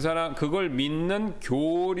아니라 그 사람 그걸 믿는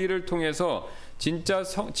교리를 통해서 진짜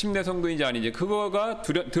침례 성도인지 아닌지 그거가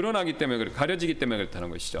드러나기 때문에 가려지기 때문에 그렇다는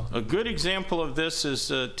것이죠. A good example of this is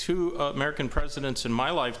two American presidents in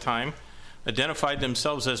my lifetime identified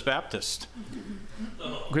themselves as Baptist.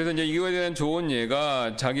 그래서 이제 이거에 대한 좋은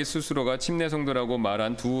예가 자기 스스로가 침례 성도라고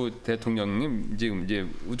말한 두 대통령님 지금 이제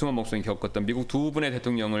우퉁한 목사님 겪었던 미국 두 분의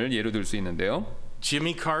대통령을 예로 들 수 있는데요.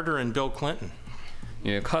 Jimmy Carter and Bill Clinton.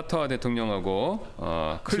 예, 카터 대통령하고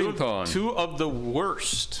클린턴. Two of the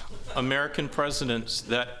worst American presidents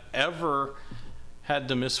that ever had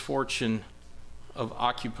the misfortune of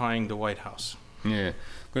occupying the White House. 예.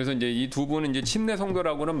 그래서 이제 이 두 분은 이제 침례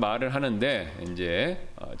성도라고는 말을 하는데 이제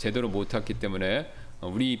제대로 못했기 때문에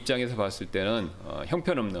우리 입장에서 봤을 때는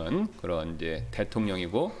형편없는 그런 이제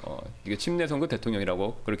대통령이고 이게 침례 성도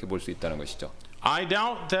대통령이라고 그렇게 볼 수 있다는 것이죠. I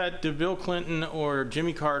doubt that Bill Clinton or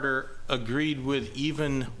Jimmy Carter agreed with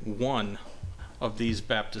even one of these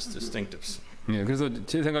Baptist distinctives. 예, 그래서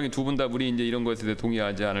제 생각에 두 분 다 우리 이제 이런 것에 대해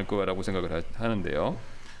동의하지 않을 거라고 생각을 하는데요.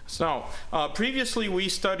 So, previously we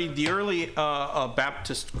studied the early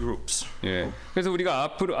Baptist groups. 예, 그래서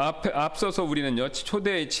우리가 앞서서 우리는요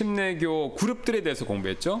초대 침례교 그룹들에 대해서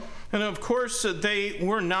공부했죠. And of course, they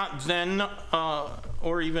were not then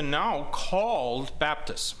or even now called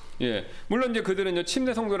Baptists. 예, 물론 이제 그들은요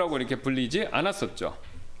침례 성도라고 이렇게 불리지 않았었죠.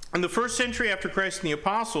 In the first century after Christ and the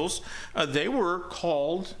apostles, they were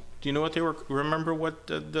called. Do you know what they were? Remember what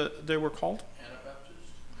they were called?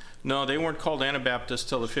 Anabaptists? No, they weren't called Anabaptists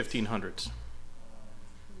till the 1500s.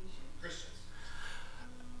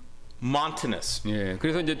 Montanists. 예,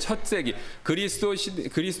 그래서 이제 첫 세기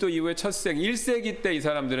그리스도 이후의 첫 세기 1세기 때 이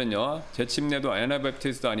사람들은요 재침례도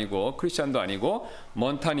아나바프티스도 아니고 크리스찬도 아니고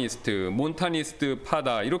몬타니스트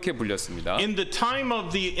파다 이렇게 불렸습니다. In the time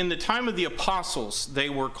of the apostles, they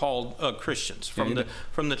were called Christians from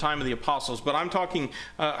the time of the apostles. But I'm talking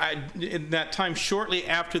in that time shortly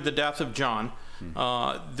after the death of John.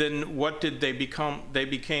 Then what did they become? They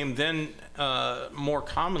became then more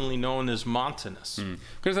commonly known as Montanus.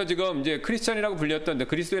 그래서 지금 이제 크리스천이라고 불렸던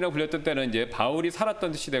그리스도인이라고 불렸던 때는 이제 바울이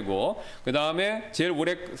살았던 시대고 그 다음에 제일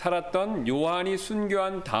오래 살았던 요한이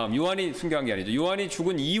순교한 다음 요한이 순교한 게 아니죠. 요한이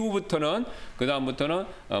죽은 이후부터는 그 다음부터는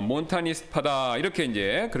몬타니스파다 이렇게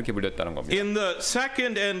이제 그렇게 불렸다는 겁니다. In the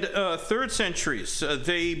second and third centuries,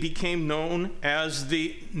 they became known as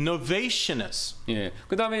the Novatianists. 예.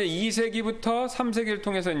 그 다음에 2세기부터 3세기를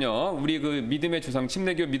통해서는요, 우리 그 믿음의 조상,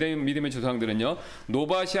 침례교 믿음의 조상들은요,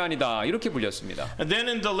 노바시안이다 이렇게 불렸습니다. And then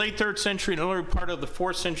in the late third century and early part of the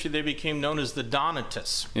fourth century, they became known as the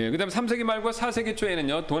Donatists. 예. 그 다음 3세기 말과 4세기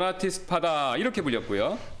초에는요, 도나티스파다 이렇게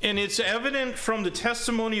불렸고요. And it's evident from the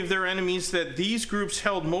testimony of their enemies that these groups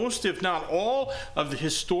held most, if not all, of the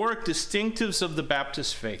historic distinctives of the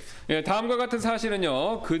Baptist faith. 예, 다음과 같은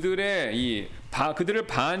사실은요, 그들을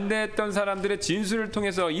반대했던 사람들의 진술을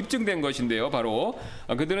통해서 입증된 것인데요. 바로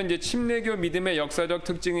그들은 이제 침례교 믿음의 역사적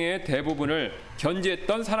특징의 대부분을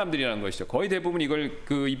견지했던 사람들이라는 것이죠. 거의 대부분 이걸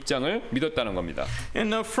그 입장을 믿었다는 겁니다.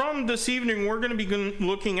 And from this evening, we're going to begin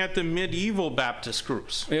looking at the medieval Baptist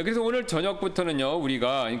groups. 예, 그래서 오늘 저녁부터는요,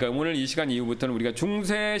 그러니까 오늘 이 시간 이후부터는 우리가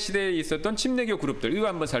중세 시대에 있었던 침례교 그룹들 이거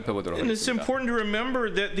한번 살펴보도록 And it's 하겠습니다. important to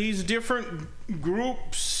remember that these different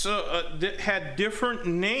groups that had different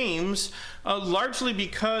names, largely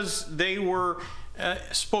because they were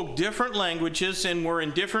spoke different languages and were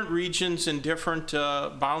in different regions and different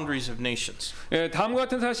boundaries of nations. 예, 다음과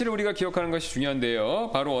같은 사실을 우리가 기억하는 것이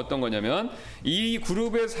중요한데요. 바로 어떤 거냐면 이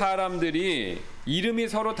그룹의 사람들이 이름이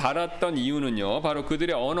서로 달랐던 이유는요. 바로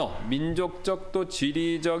그들의 언어, 민족적 또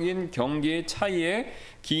지리적인 경계의 차이에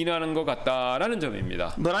기인하는 것 같다라는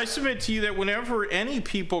점입니다. But I submit to you that whenever any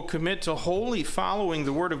people commit to wholly following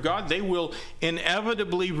the Word of God, they will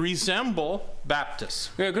inevitably resemble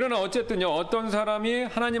Baptists. 예, 그러나 어쨌든요. 어떤 사람이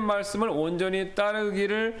하나님 말씀을 온전히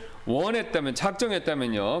따르기를 원했다면,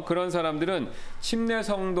 작정했다면요. 그런 사람들은 침례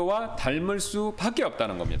성도와 닮을 수밖에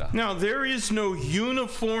없다는 겁니다. Now, there is no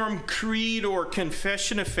uniform creed or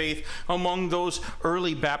confession of faith among those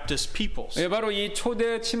early Baptist peoples. 예, 바로 이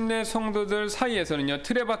초대 침례 성도들 사이에서는요.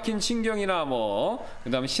 틀에 박힌 신경이나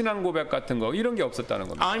그다음에 신앙 고백 같은 거 이런 게 없었다는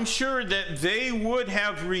겁니다. I'm sure that they would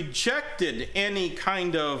have rejected any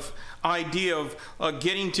kind of idea of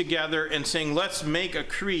getting together and saying, let's make a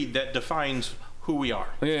creed that defines who we are.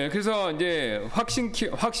 예, 그래서 이제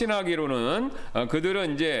확신하기로는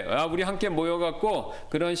그들은 이제 우리 함께 모여갖고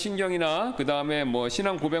그런 신경이나 그 다음에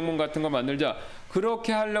신앙 고백문 같은 거 만들자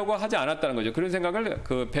그렇게 하려고 하지 않았다는 거죠. 그런 생각을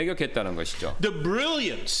배격했다는 것이죠. The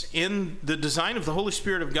brilliance in the design of the Holy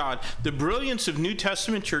Spirit of God, the brilliance of New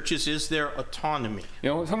Testament churches is their autonomy. 예,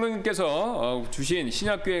 성령님께서 주신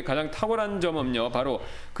신약교회의 가장 탁월한 점은요, 바로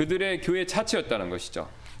그들의 교회 자체였다는 것이죠.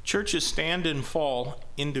 Churches stand and fall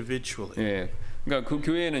individually. 예. 그러니까 그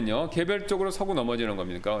교회는요 개별적으로 서고 넘어지는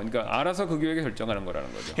겁니까? 그러니까 알아서 그 교회가 결정하는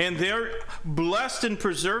거라는 거죠. And they're blessed and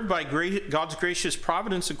preserved by God's gracious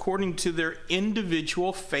providence according to their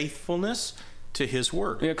individual faithfulness to His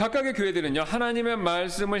Word. 예, 각각의 교회들은요 하나님의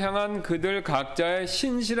말씀을 향한 그들 각자의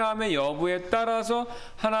신실함의 여부에 따라서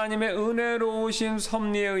하나님의 은혜로우신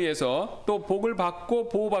섭리에 의해서 또 복을 받고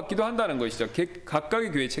보호받기도 한다는 것이죠. 각각의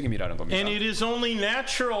교회의 책임이라는 겁니다. And it is only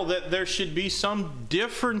natural that there should be some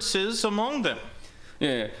differences among them.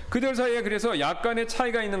 예, 그들 사이에 그래서 약간의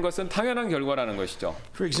차이가 있는 것은 당연한 결과라는 것이죠.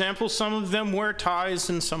 For example, some of them wear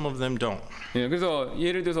ties and some of them don't. 예, 그래서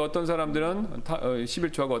예를 들어서 어떤 사람들은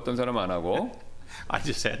 11조하고 어떤 사람은 안 하고. I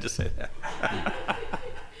just had to say that.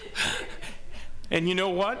 And you know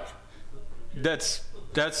what? That's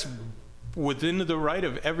within the right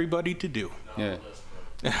of everybody to do. 예.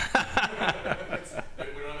 We don't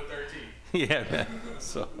have 13. Yeah.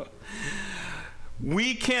 So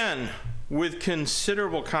we can, with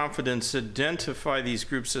considerable confidence, identify these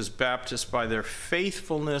groups as Baptists by their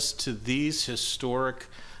faithfulness to these historic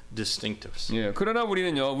distinctives. 예, 그러나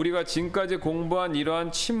우리가 지금까지 공부한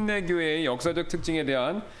이러한 침례교회의 역사적 특징에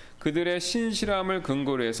대한 그들의 신실함을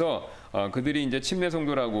근거로 해서 그들이 이제 침례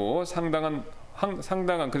성도라고 상당한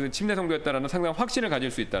그 침례 성도였다라는 상당한 확신을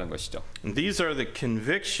가질 수 있다는 것이죠. And these are the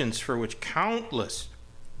convictions for which countless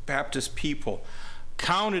Baptist people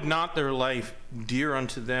counted not their life dear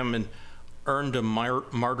unto them and earned a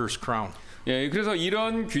martyr's crown. 예, 그래서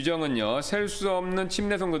이런 규정은요, 셀 수 없는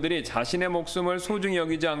침례 성도들이 자신의 목숨을 소중히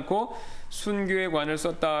여기지 않고 순교의 관을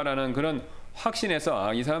썼다라는 그런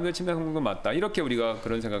확신에서 이 사람들 침례 성도 맞다. 이렇게 우리가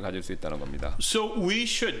그런 생각을 가질 수 있다는 겁니다. So we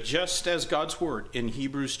should, just as God's word in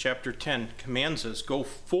Hebrews chapter 10 commands us, go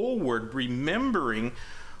forward remembering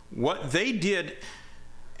what they did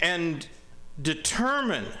and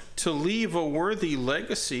determine to leave a worthy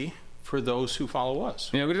legacy for those who follow us.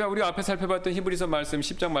 예, 그래서 우리가 앞에 살펴봤던 히브리서 말씀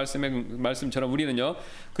 10장 말씀처럼 우리는요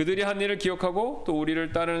그들이 한 일을 기억하고 또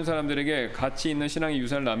우리를 따르는 사람들에게 가치 있는 신앙의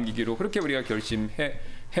유산을 남기기로 그렇게 우리가 결심해야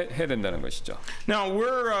된다는 것이죠. Now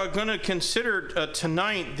we're going to consider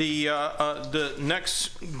tonight the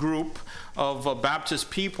next group of Baptist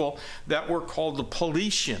people that were called the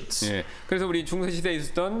Paulicians. 예, 그래서 우리 중세 시대에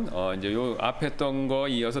있었던 이제 요 앞에 했던 거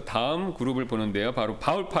이어서 다음 그룹을 보는데요, 바로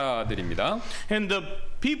바울파들입니다. And the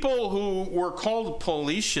people who were called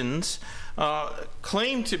Paulicians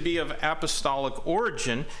claimed to be of apostolic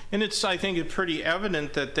origin, and it's, I think, pretty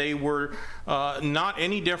evident that they were not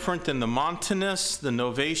any different than the Montanists, the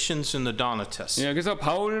Novatians, and the Donatists. 예, 그래서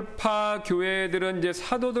바울파 교회들은 이제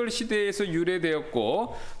사도들 시대에서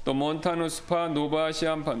유래되었고 또 몬타누스파,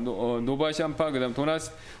 노바시안파, 그다음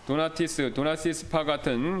도나시스파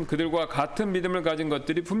같은 그들과 같은 믿음을 가진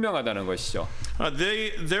것들이 분명하다는 것이죠.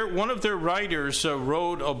 One of their writers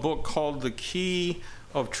wrote a book called The Key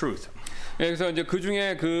of Truth. 예, 그래서 이제 그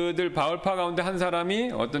중에 그들 바울파 가운데 한 사람이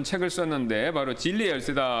어떤 책을 썼는데 바로 진리의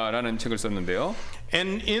열쇠다라는 책을 썼는데요.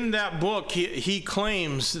 And in that book, he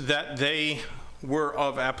claims that they were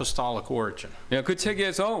of apostolic origin. 예, 그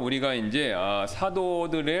책에서 우리가 이제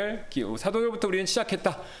사도들부터 우리는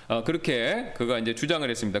시작했다. 그렇게 그가 이제 주장을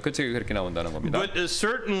했습니다. 그 책에 그렇게 나온다는 겁니다. But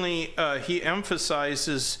certainly he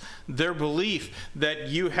emphasizes their belief that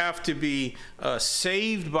you have to be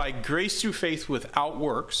saved by grace through faith without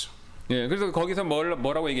works. 예, 그래서 거기서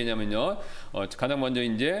뭐라고 얘기했냐면요. 가장 먼저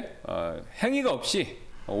이제 행위가 없이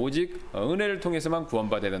오직 은혜를 통해서만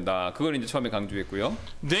구원받아야 된다. 그걸 이제 처음에 강조했고요.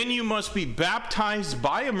 Then you must be baptized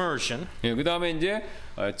by immersion. 예, 그다음에 이제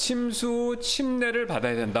침례를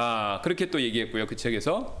받아야 된다. 그렇게 또 얘기했고요. 그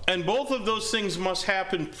책에서. And both of those things must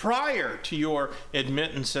happen prior to your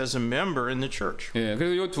admittance as a member in the church. 예,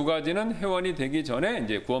 그래서 요 두 가지는 회원이 되기 전에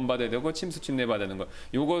이제 구원받아야 되고 침례 받아야 되는 거.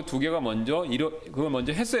 요거 두 개가 먼저 그걸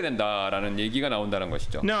먼저 했어야 된다라는 얘기가 나온다는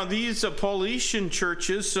것이죠. Now these Paulician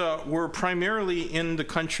churches were primarily in the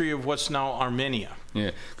country of what's now Armenia.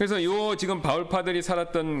 예, 그래서 요 지금 바울파들이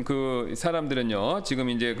살았던 그 사람들은요, 지금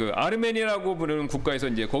이제 그 아르메니아라고 부르는 국가에서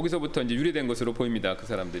이제 거기서부터 이제 유래된 것으로 보입니다. 그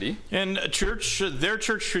사람들이. And their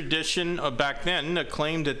church tradition back then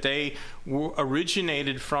claimed that they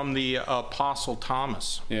originated from the apostle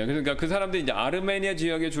Thomas. 예, 그러니까 그 사람들이 이제 아르메니아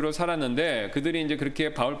지역에 주로 살았는데 그들이 이제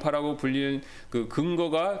그렇게 바울파라고 불리는 그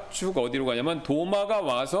근거가 쭉 어디로 가냐면 도마가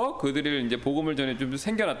와서 그들을 이제 복음을 전해 좀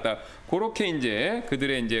생겨났다. 그렇게 이제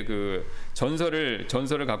그들의 이제 그 전설을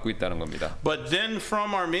갖고 있다는 겁니다. But then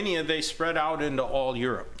from Armenia they spread out into all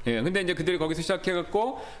Europe. 예, 근데 이제 그들이 거기서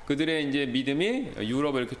시작해갖고 그들의 이제 믿음이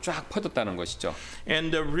유럽에 이렇게 쫙 퍼졌다는 것이죠.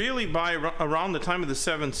 And really by around the time of the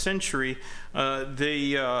 7th century,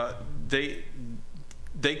 they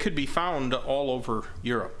could be found all over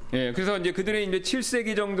Europe. 예, 그래서 이제 그들의 이제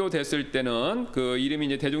 7세기 정도 됐을 때는 그 이름이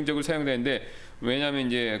이제 대중적으로 사용되는데 왜냐하면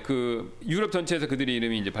이제 그 유럽 전체에서 그들의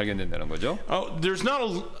이름이 이제 발견된다는 거죠. There's not a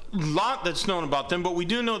lot that's known about them, but we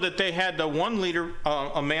do know that they had one leader,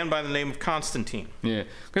 a man by the name of Constantine. 예,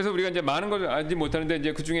 그래서 우리가 이제 많은 걸 알지 못하는데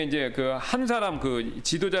이제 그 중에 이제 그 한 사람 그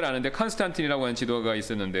지도자를 아는데 컨스탄틴이라고 하는 지도가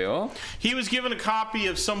있었는데요. He was given a copy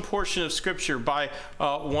of some portion of Scripture by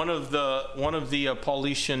one of the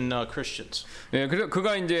Paulician Christians. 예, 그래서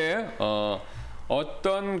그가 이제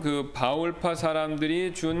어떤 그 바울파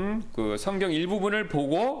사람들이 준 그 성경 일부분을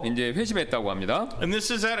보고 이제 회심했다고 합니다. And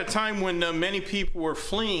this is at a time when many people were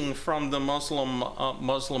fleeing from the Muslim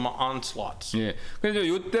onslaughts. 예, 그래서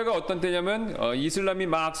이때가 어떤 때냐면 이슬람이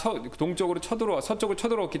막 서쪽으로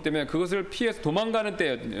쳐들어왔기 때문에 그것을 피해서 도망가는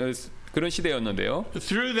때 그런 시대였는데요.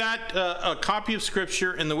 Through that a copy of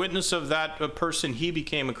Scripture and the witness of that person, he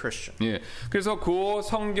became a Christian. 예, 그래서 그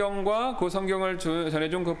성경과 그 성경을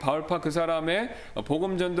전해준 그 바울파 그 사람의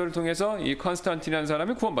복음 전도를 통해서 이 컨스탄틴이라는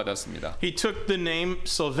사람이 구원받았습니다. He took the name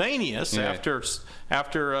Sylvanus after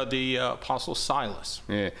the apostle Silas.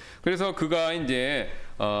 예, 그래서 그가 이제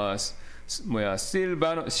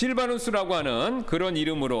실바누스라고 하는 그런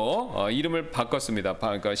이름으로 이름을 바꿨습니다.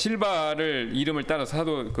 그러니까 실바를 이름을 따라서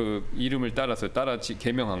사도 그 이름을 따라서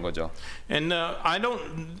개명한 거죠. And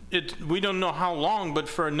we don't know how long, but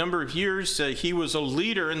for a number of years he was a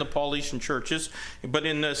leader in the Paulician churches. But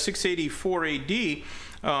in 684 AD,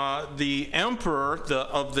 the emperor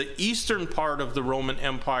of the eastern part of the Roman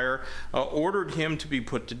Empire ordered him to be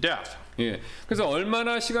put to death. 예, 그래서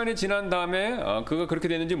얼마나 시간이 지난 다음에 그가 그렇게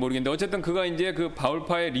됐는지 모르겠는데 어쨌든 그가 이제 그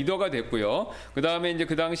바울파의 리더가 됐고요. 그 다음에 이제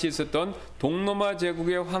그 당시 있었던 동로마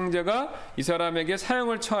제국의 황제가 이 사람에게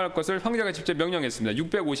사형을 처할 것을 황제가 직접 명령했습니다.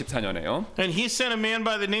 654년에요. And he sent a man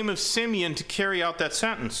by the name of Simeon to carry out that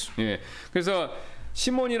sentence. 예, 그래서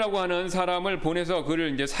시몬이라고 하는 사람을 보내서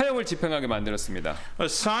그를 이제 사형을 집행하게 만들었습니다.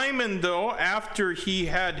 Simon, though, after he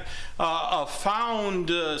had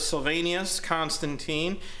found Sylvanus,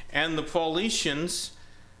 Constantine, and the Paulicians,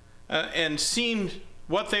 and seen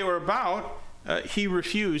what they were about, he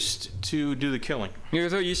refused to do the killing.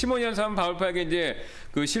 그래서 이 시몬이라는 사람 바울파에게 이제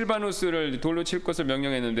그 실바누스를 돌로 칠 것을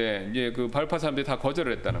명령했는데 이제 그 바울파 사람들이 다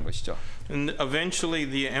거절을 했다는 것이죠. And eventually,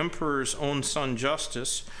 the emperor's own son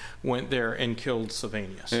Justus went there and killed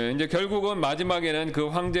Sylvanus. 예, 이제 결국은 마지막에는 그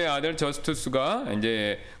황제의 아들 저스투스가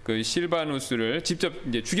이제 그 실바누스를 직접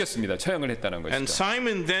이제 죽였습니다. 처형을 했다는 And 것이죠.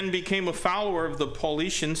 Simon then became a follower of the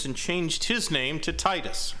Paulicians and changed his name to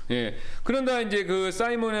Titus. 예. 그런다 이제 그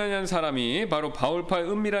사이몬이라는 사람이 바로 바울파의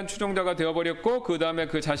은밀한 추종자가 되어버렸고 그 다음에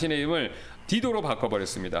그 자신의 이름을 디도로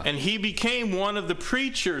바꿔버렸습니다. And he became one of the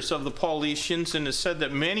preachers of the Paulicians, and it said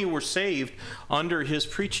that many were saved under his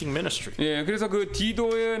preaching ministry. 예, 그래서 그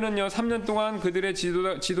디도에는요 3년 동안 그들의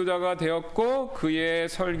지도자가 되었고 그의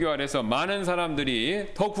설교 아래서 많은 사람들이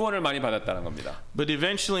더 구원을 많이 받았다는 겁니다. But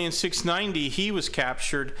eventually in 690 he was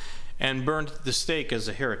captured and burned at the stake as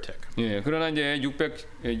a heretic. 예, 그러나 이제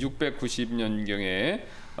 690년경에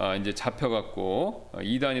이제 잡혀갖고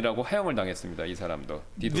이단이라고 하형을 당했습니다. 이 사람도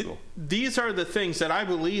디도도. These are the things that I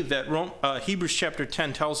believe that Hebrews chapter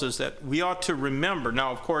 10 tells us that we ought to remember.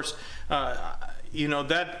 Now, of course, you know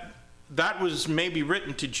that was maybe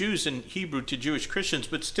written to Jews in Hebrew to Jewish Christians,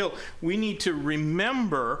 but still, we need to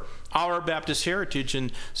remember our Baptist heritage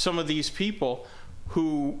and some of these people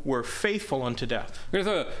who were faithful unto death.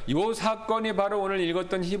 그래서 이 사건이 바로 오늘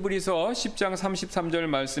읽었던 히브리서 10장 33절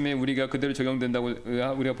말씀에 우리가 그대로 적용된다고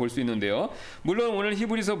우리가 볼 수 있는데요. 물론 오늘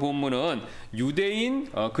히브리서 본문은 유대인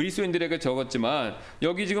그리스도인들에게 적었지만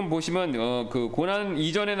여기 지금 보시면 그 고난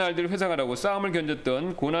이전의 날들을 회상하라고 싸움을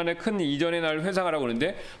견뎠던 고난의 큰 이전의 날을 회상하라고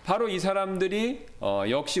하는데 바로 이 사람들이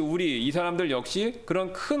역시 이 사람들 역시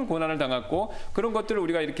그런 큰 고난을 당했고 그런 것들을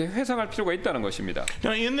우리가 이렇게 회상할 필요가 있다는 것입니다.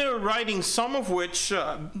 Now, in their writing, some of which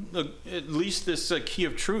at least this key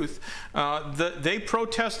of truth, they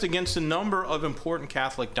protest against a number of important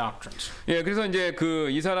Catholic doctrines. 예, 그래서 이제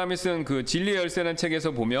이 사람이 쓴 그 진리 열쇠라는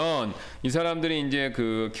책에서 보면 이 사람들이 이제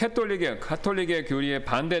그 가톨릭의 교리에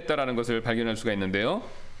반대했다라는 것을 발견할 수가 있는데요.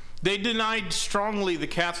 They denied strongly the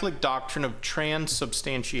Catholic doctrine of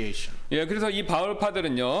transubstantiation. 예, 그래서 이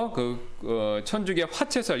바울파들은요, 천주교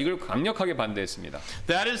화채설 이걸 강력하게 반대했습니다.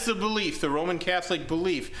 That is the belief, the Roman Catholic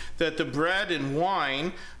belief, that the bread and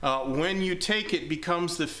wine, when you take it,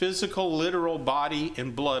 becomes the physical, literal body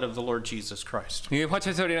and blood of the Lord Jesus Christ. 이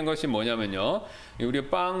화채설이라는 것이 뭐냐면요, 우리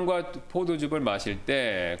빵과 포도즙을 마실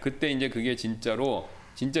때 그때 이제 그게 진짜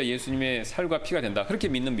예수님의 살과 피가 된다. 그렇게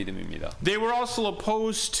믿는 믿음입니다. They were also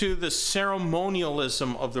opposed to the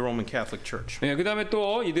ceremonialism of the Roman Catholic Church. 네, 그다음에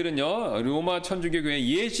또 이들은요 로마 천주교교의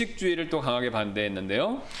예식주의를 또 강하게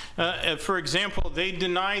반대했는데요. For example, they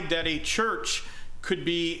denied that a church could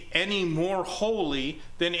be any more holy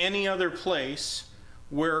than any other place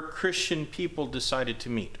where Christian people decided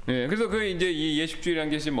to meet. 네, 그래서 이제 이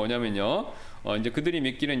예식주의라는 것이 뭐냐면요. 이제 그들이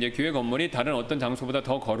믿기는 이제 교회 건물이 다른 어떤 장소보다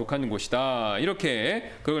더 거룩한 곳이다.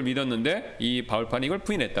 이렇게 그걸 믿었는데 이 바울파는 이걸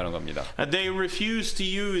부인했다는 겁니다. They refused to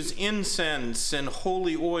use incense and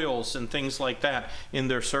holy oils and things like that in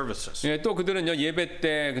their services. 예, 또 그들은요 예배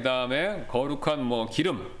때 그다음에 거룩한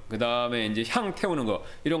기름, 그다음에 이제 향 태우는 거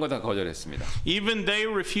이런 거 다 거절했습니다. Even they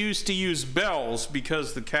refused to use bells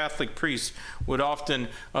because the Catholic priests would often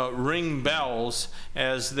ring bells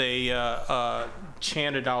as they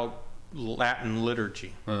chanted out Latin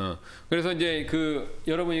liturgy. 그래서 이제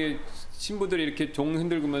여러분이 신부들이 이렇게 종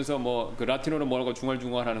흔들면서 그 라틴어로 뭐라고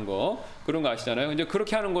중얼중얼하는 거 그런 거 아시잖아요. 이제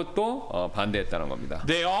그렇게 하는 것도 반대했다는 겁니다.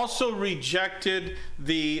 They also rejected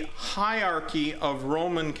the hierarchy of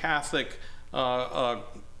Roman Catholic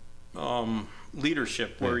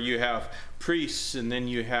leadership, where you have priests and then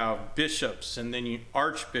you have bishops and then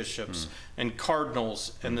archbishops and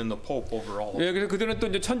cardinals and then the pope over all of them. 예, 그래서 그들은 또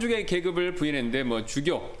이제 천주교의 계급을 부인했는데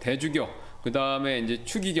주교, 대주교, 그 다음에 이제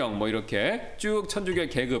추기경 이렇게 쭉 천주교의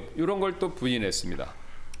계급 이런 걸 또 부인했습니다.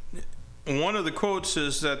 One of the quotes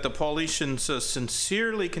is that the Paulicians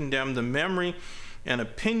sincerely condemned the memory and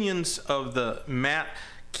opinions of the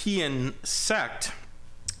Manichaean sect,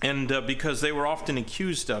 and because they were often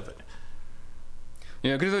accused of it.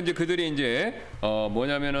 예, 그래서 이제 그들이 이제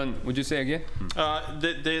뭐냐면은 would you say again?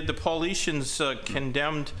 The Paulicians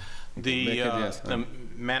condemned the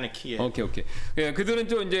Manichaean. 오케이. 예, 그들은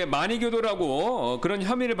또 이제 마니교도라고 그런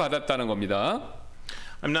혐의를 받았다는 겁니다.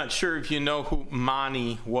 I'm not sure if you know who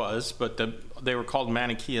Mani was, but they were called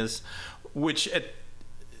Manichaeans, which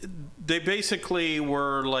They basically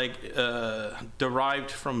were like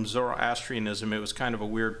derived from Zoroastrianism. It was kind of a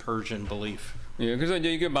weird Persian belief. 예, 그래서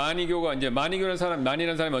이제 이게 마니교가 이제 만이라는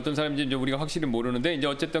사람이 어떤 사람인지 이제 우리가 확실히 모르는데 이제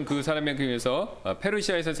어쨌든 그 사람에 의해서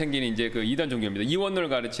페르시아에서 생긴 이제 그 이단 종교입니다. 이원론을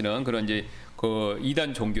가르치는 그런 이제 그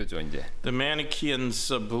이단 종교죠, 이제. The Manichaeans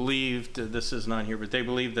believed, this is not here, but they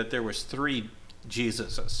believed that there was 3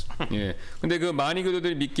 Jesuses. 예. 근데 그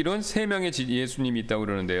마니교도들이 믿기로는 3명의 예수님이 있다고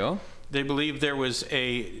그러는데요. They believed there was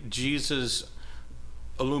a Jesus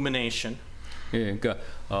illumination. 예, 그러니까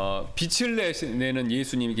빛을 내는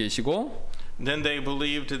예수님이 계시고 Then they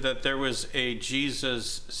believed that there was a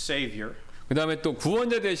Jesus Savior. 그다음에 또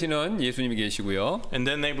구원자 되시는 예수님이 계시고요. And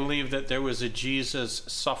then they believed that there was a Jesus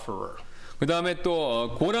Sufferer. 그다음에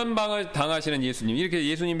또 고난방을 당하시는 예수님, 이렇게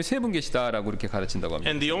예수님이 3분 계시다라고 이렇게 가르친다고 합니다.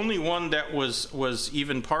 And the only one that was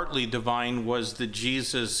even partly divine was the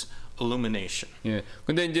Jesus illumination. 예.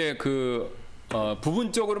 근데 이제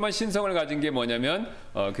부분적으로만 신성을 가진 게 뭐냐면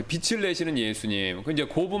그 빛을 내시는 예수님. 그 이제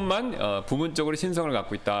부분만 부분적으로 신성을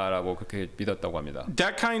갖고 있다라고 그렇게 믿었다고 합니다.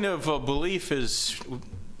 That kind of belief is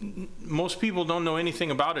most people don't know anything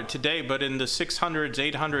about it today, but in the 600s,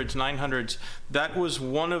 800s, 900s, that was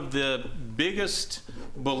one of the biggest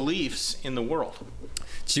beliefs in the world.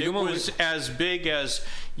 It was as big as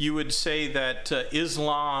you would say that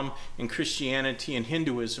Islam and Christianity and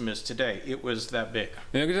Hinduism is today. It was that big.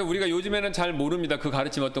 네, 그래서 우리가 요즘에는 잘 모릅니다. 그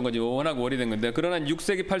가르침 어떤 건지 워낙 오래된 건데 그러나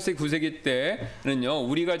 6세기, 8세기, 9세기 때는요.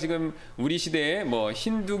 우리가 지금 우리 시대에 뭐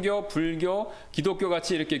힌두교, 불교, 기독교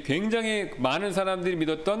같이 이렇게 굉장히 많은 사람들이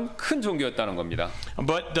믿었던 큰 종교였다는 겁니다.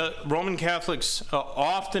 But the Roman Catholics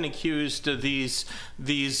often accused these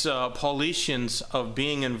Paulicians of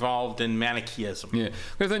being involved in Manichaeism. 예.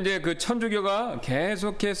 그래서 이제 그 천주교가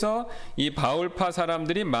계속해서 이 바울파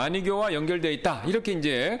사람들이 마니교와 연결되어 있다. 이렇게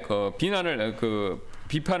이제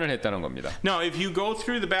비판을 했다는 겁니다. Now, if you go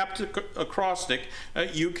through the Baptist acrostic,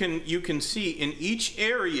 you can see in each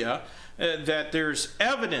area that there's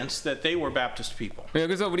evidence that they were Baptist people. 예,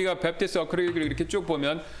 그래서 우리가 베프티스트 어크리를 이렇게 쭉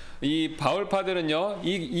보면 이 바울파들은요,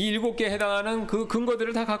 이 7개에 해당하는 그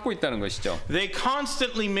근거들을 다 갖고 있다는 것이죠. They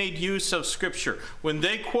constantly made use of Scripture. When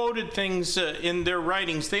they quoted things in their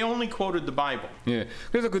writings, they only quoted the Bible. 예,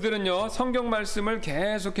 그래서 그들은요 성경 말씀을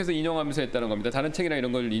계속해서 인용하면서 했다는 겁니다. 다른 책이나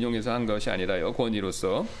이런 걸 인용해서 한 것이 아니라요,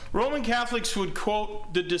 권위로서. Roman Catholics would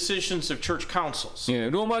quote the decisions of church councils. 예,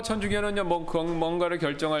 로마 천주교는요 뭔가를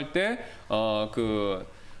결정할 때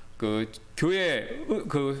교회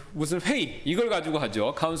무슨 회의 이걸 가지고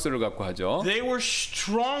하죠. 카운슬을 갖고 하죠. They were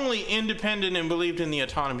strongly independent and believed in the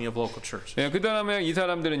autonomy of local churches. 예, 그다음에 이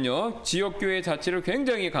사람들은요 지역 교회 자체를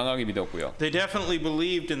굉장히 강하게 믿었고요. They definitely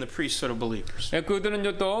believed in the priesthood of believers. 예,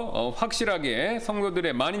 그들은요 또 확실하게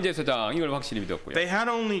성도들의 만인 제사장 이걸 확실히 믿었고요. They had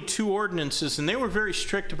only 2 ordinances and they were very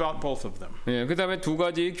strict about both of them. 예, 그다음에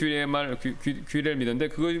 2가지 규례를 믿었는데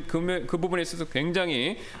그 부분에 있어서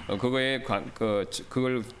굉장히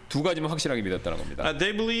그걸 2가지만 확실하게 믿었다는 겁니다.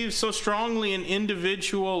 They believed so strongly in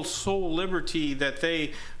individual soul liberty that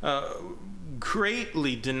they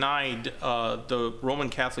greatly denied the Roman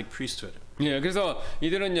Catholic priesthood. 예, 그래서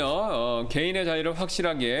이들은요 개인의 자유를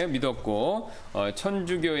확실하게 믿었고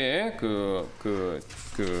천주교의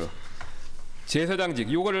제사장직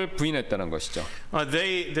요거를 부인했다는 것이죠.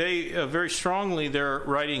 They very strongly their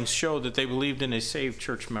writings show that they believed in a saved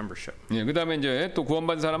church membership. 예, 그다음에 이제 또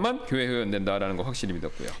구원받은 사람만 교회 회원된다라는 거 확실히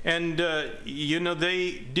믿었고요. And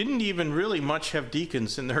they didn't even really much have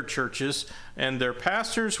deacons in their churches, and their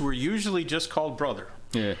pastors were usually just called brother.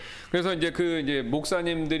 예, 그래서 이제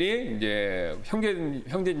목사님들이 이제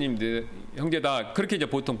형제다 그렇게 이제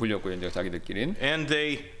보통 불렸고요, 이제 자기들끼리는. And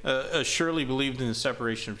they surely believed in the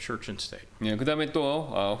separation of church and state. 예, 그다음에 또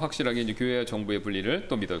확실하게 이제 교회와 정부의 분리를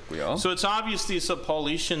또 믿었고요. So it's obvious these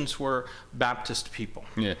Paulicians were Baptist people.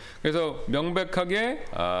 예, 그래서 명백하게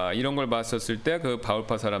이런 걸 봤었을 때 그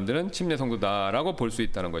바울파 사람들은 침례 성도다라고 볼 수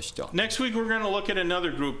있다는 것이죠. Next week we're going to look at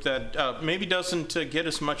another group that maybe doesn't get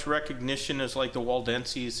as much recognition as like the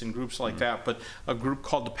Waldenses and groups like that, but a group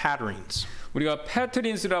called the Patarines. 우리가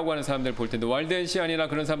패트린스라고 하는 사람들 볼 텐데 왈덴시안이나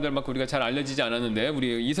그런 사람들만큼 우리가 잘 알려지지 않았는데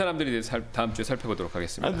우리 이 사람들에 대해서 다음 주에 살펴보도록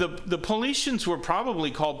하겠습니다. The Paulicians were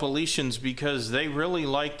probably called Paulicians because they really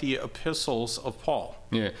liked the epistles of Paul.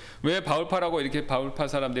 예, 왜 바울파라고 이렇게 바울파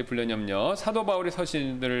사람들이 불렸냐면요, 사도 바울의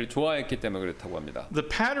서신들을 좋아했기 때문에 그렇다고 합니다. The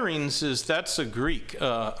Patarines that's a Greek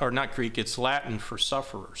or not Greek, it's Latin for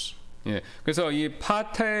sufferers. 예, 그래서 이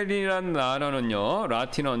파텔이라는 단어는요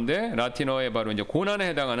라틴어인데 라틴어에 바로 이제 고난에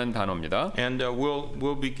해당하는 단어입니다. And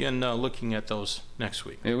we'll begin looking at those next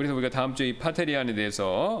week. 예, 그래서 우리가 다음 주에 이 파테리안에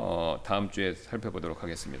대해서 다음 주에 살펴보도록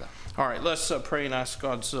하겠습니다. All right, let's pray and ask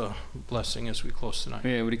God's blessing as we close tonight.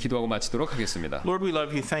 예, 우리 기도하고 마치도록 하겠습니다. Lord, we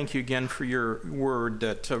love you. Thank you again for your word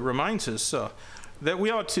that reminds us that we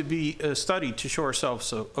ought to be studied to show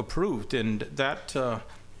ourselves approved. And that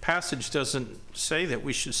passage doesn't say that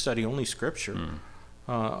we should study only Scripture.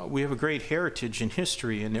 We have a great heritage in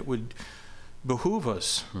history, and it would behoove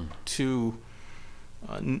us to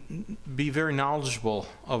be very knowledgeable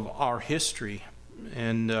of our history,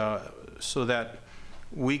 and so that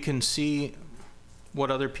we can see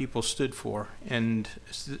what other people stood for and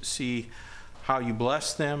see how you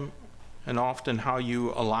blessed them and often how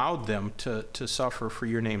you allowed them to suffer for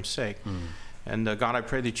your name's sake. And God, I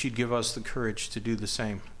pray that you'd give us the courage to do the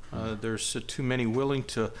same. There's too many willing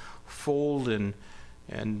to fold and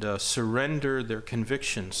surrender their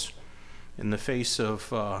convictions in the face of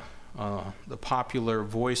the popular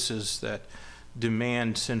voices that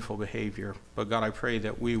demand sinful behavior. But God, I pray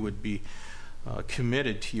that we would be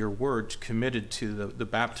committed to your word, committed to the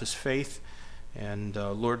Baptist faith. And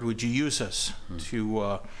Lord, would you use us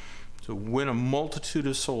to win a multitude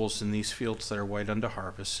of souls in these fields that are white unto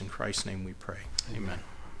harvest. In Christ's name we pray. Amen.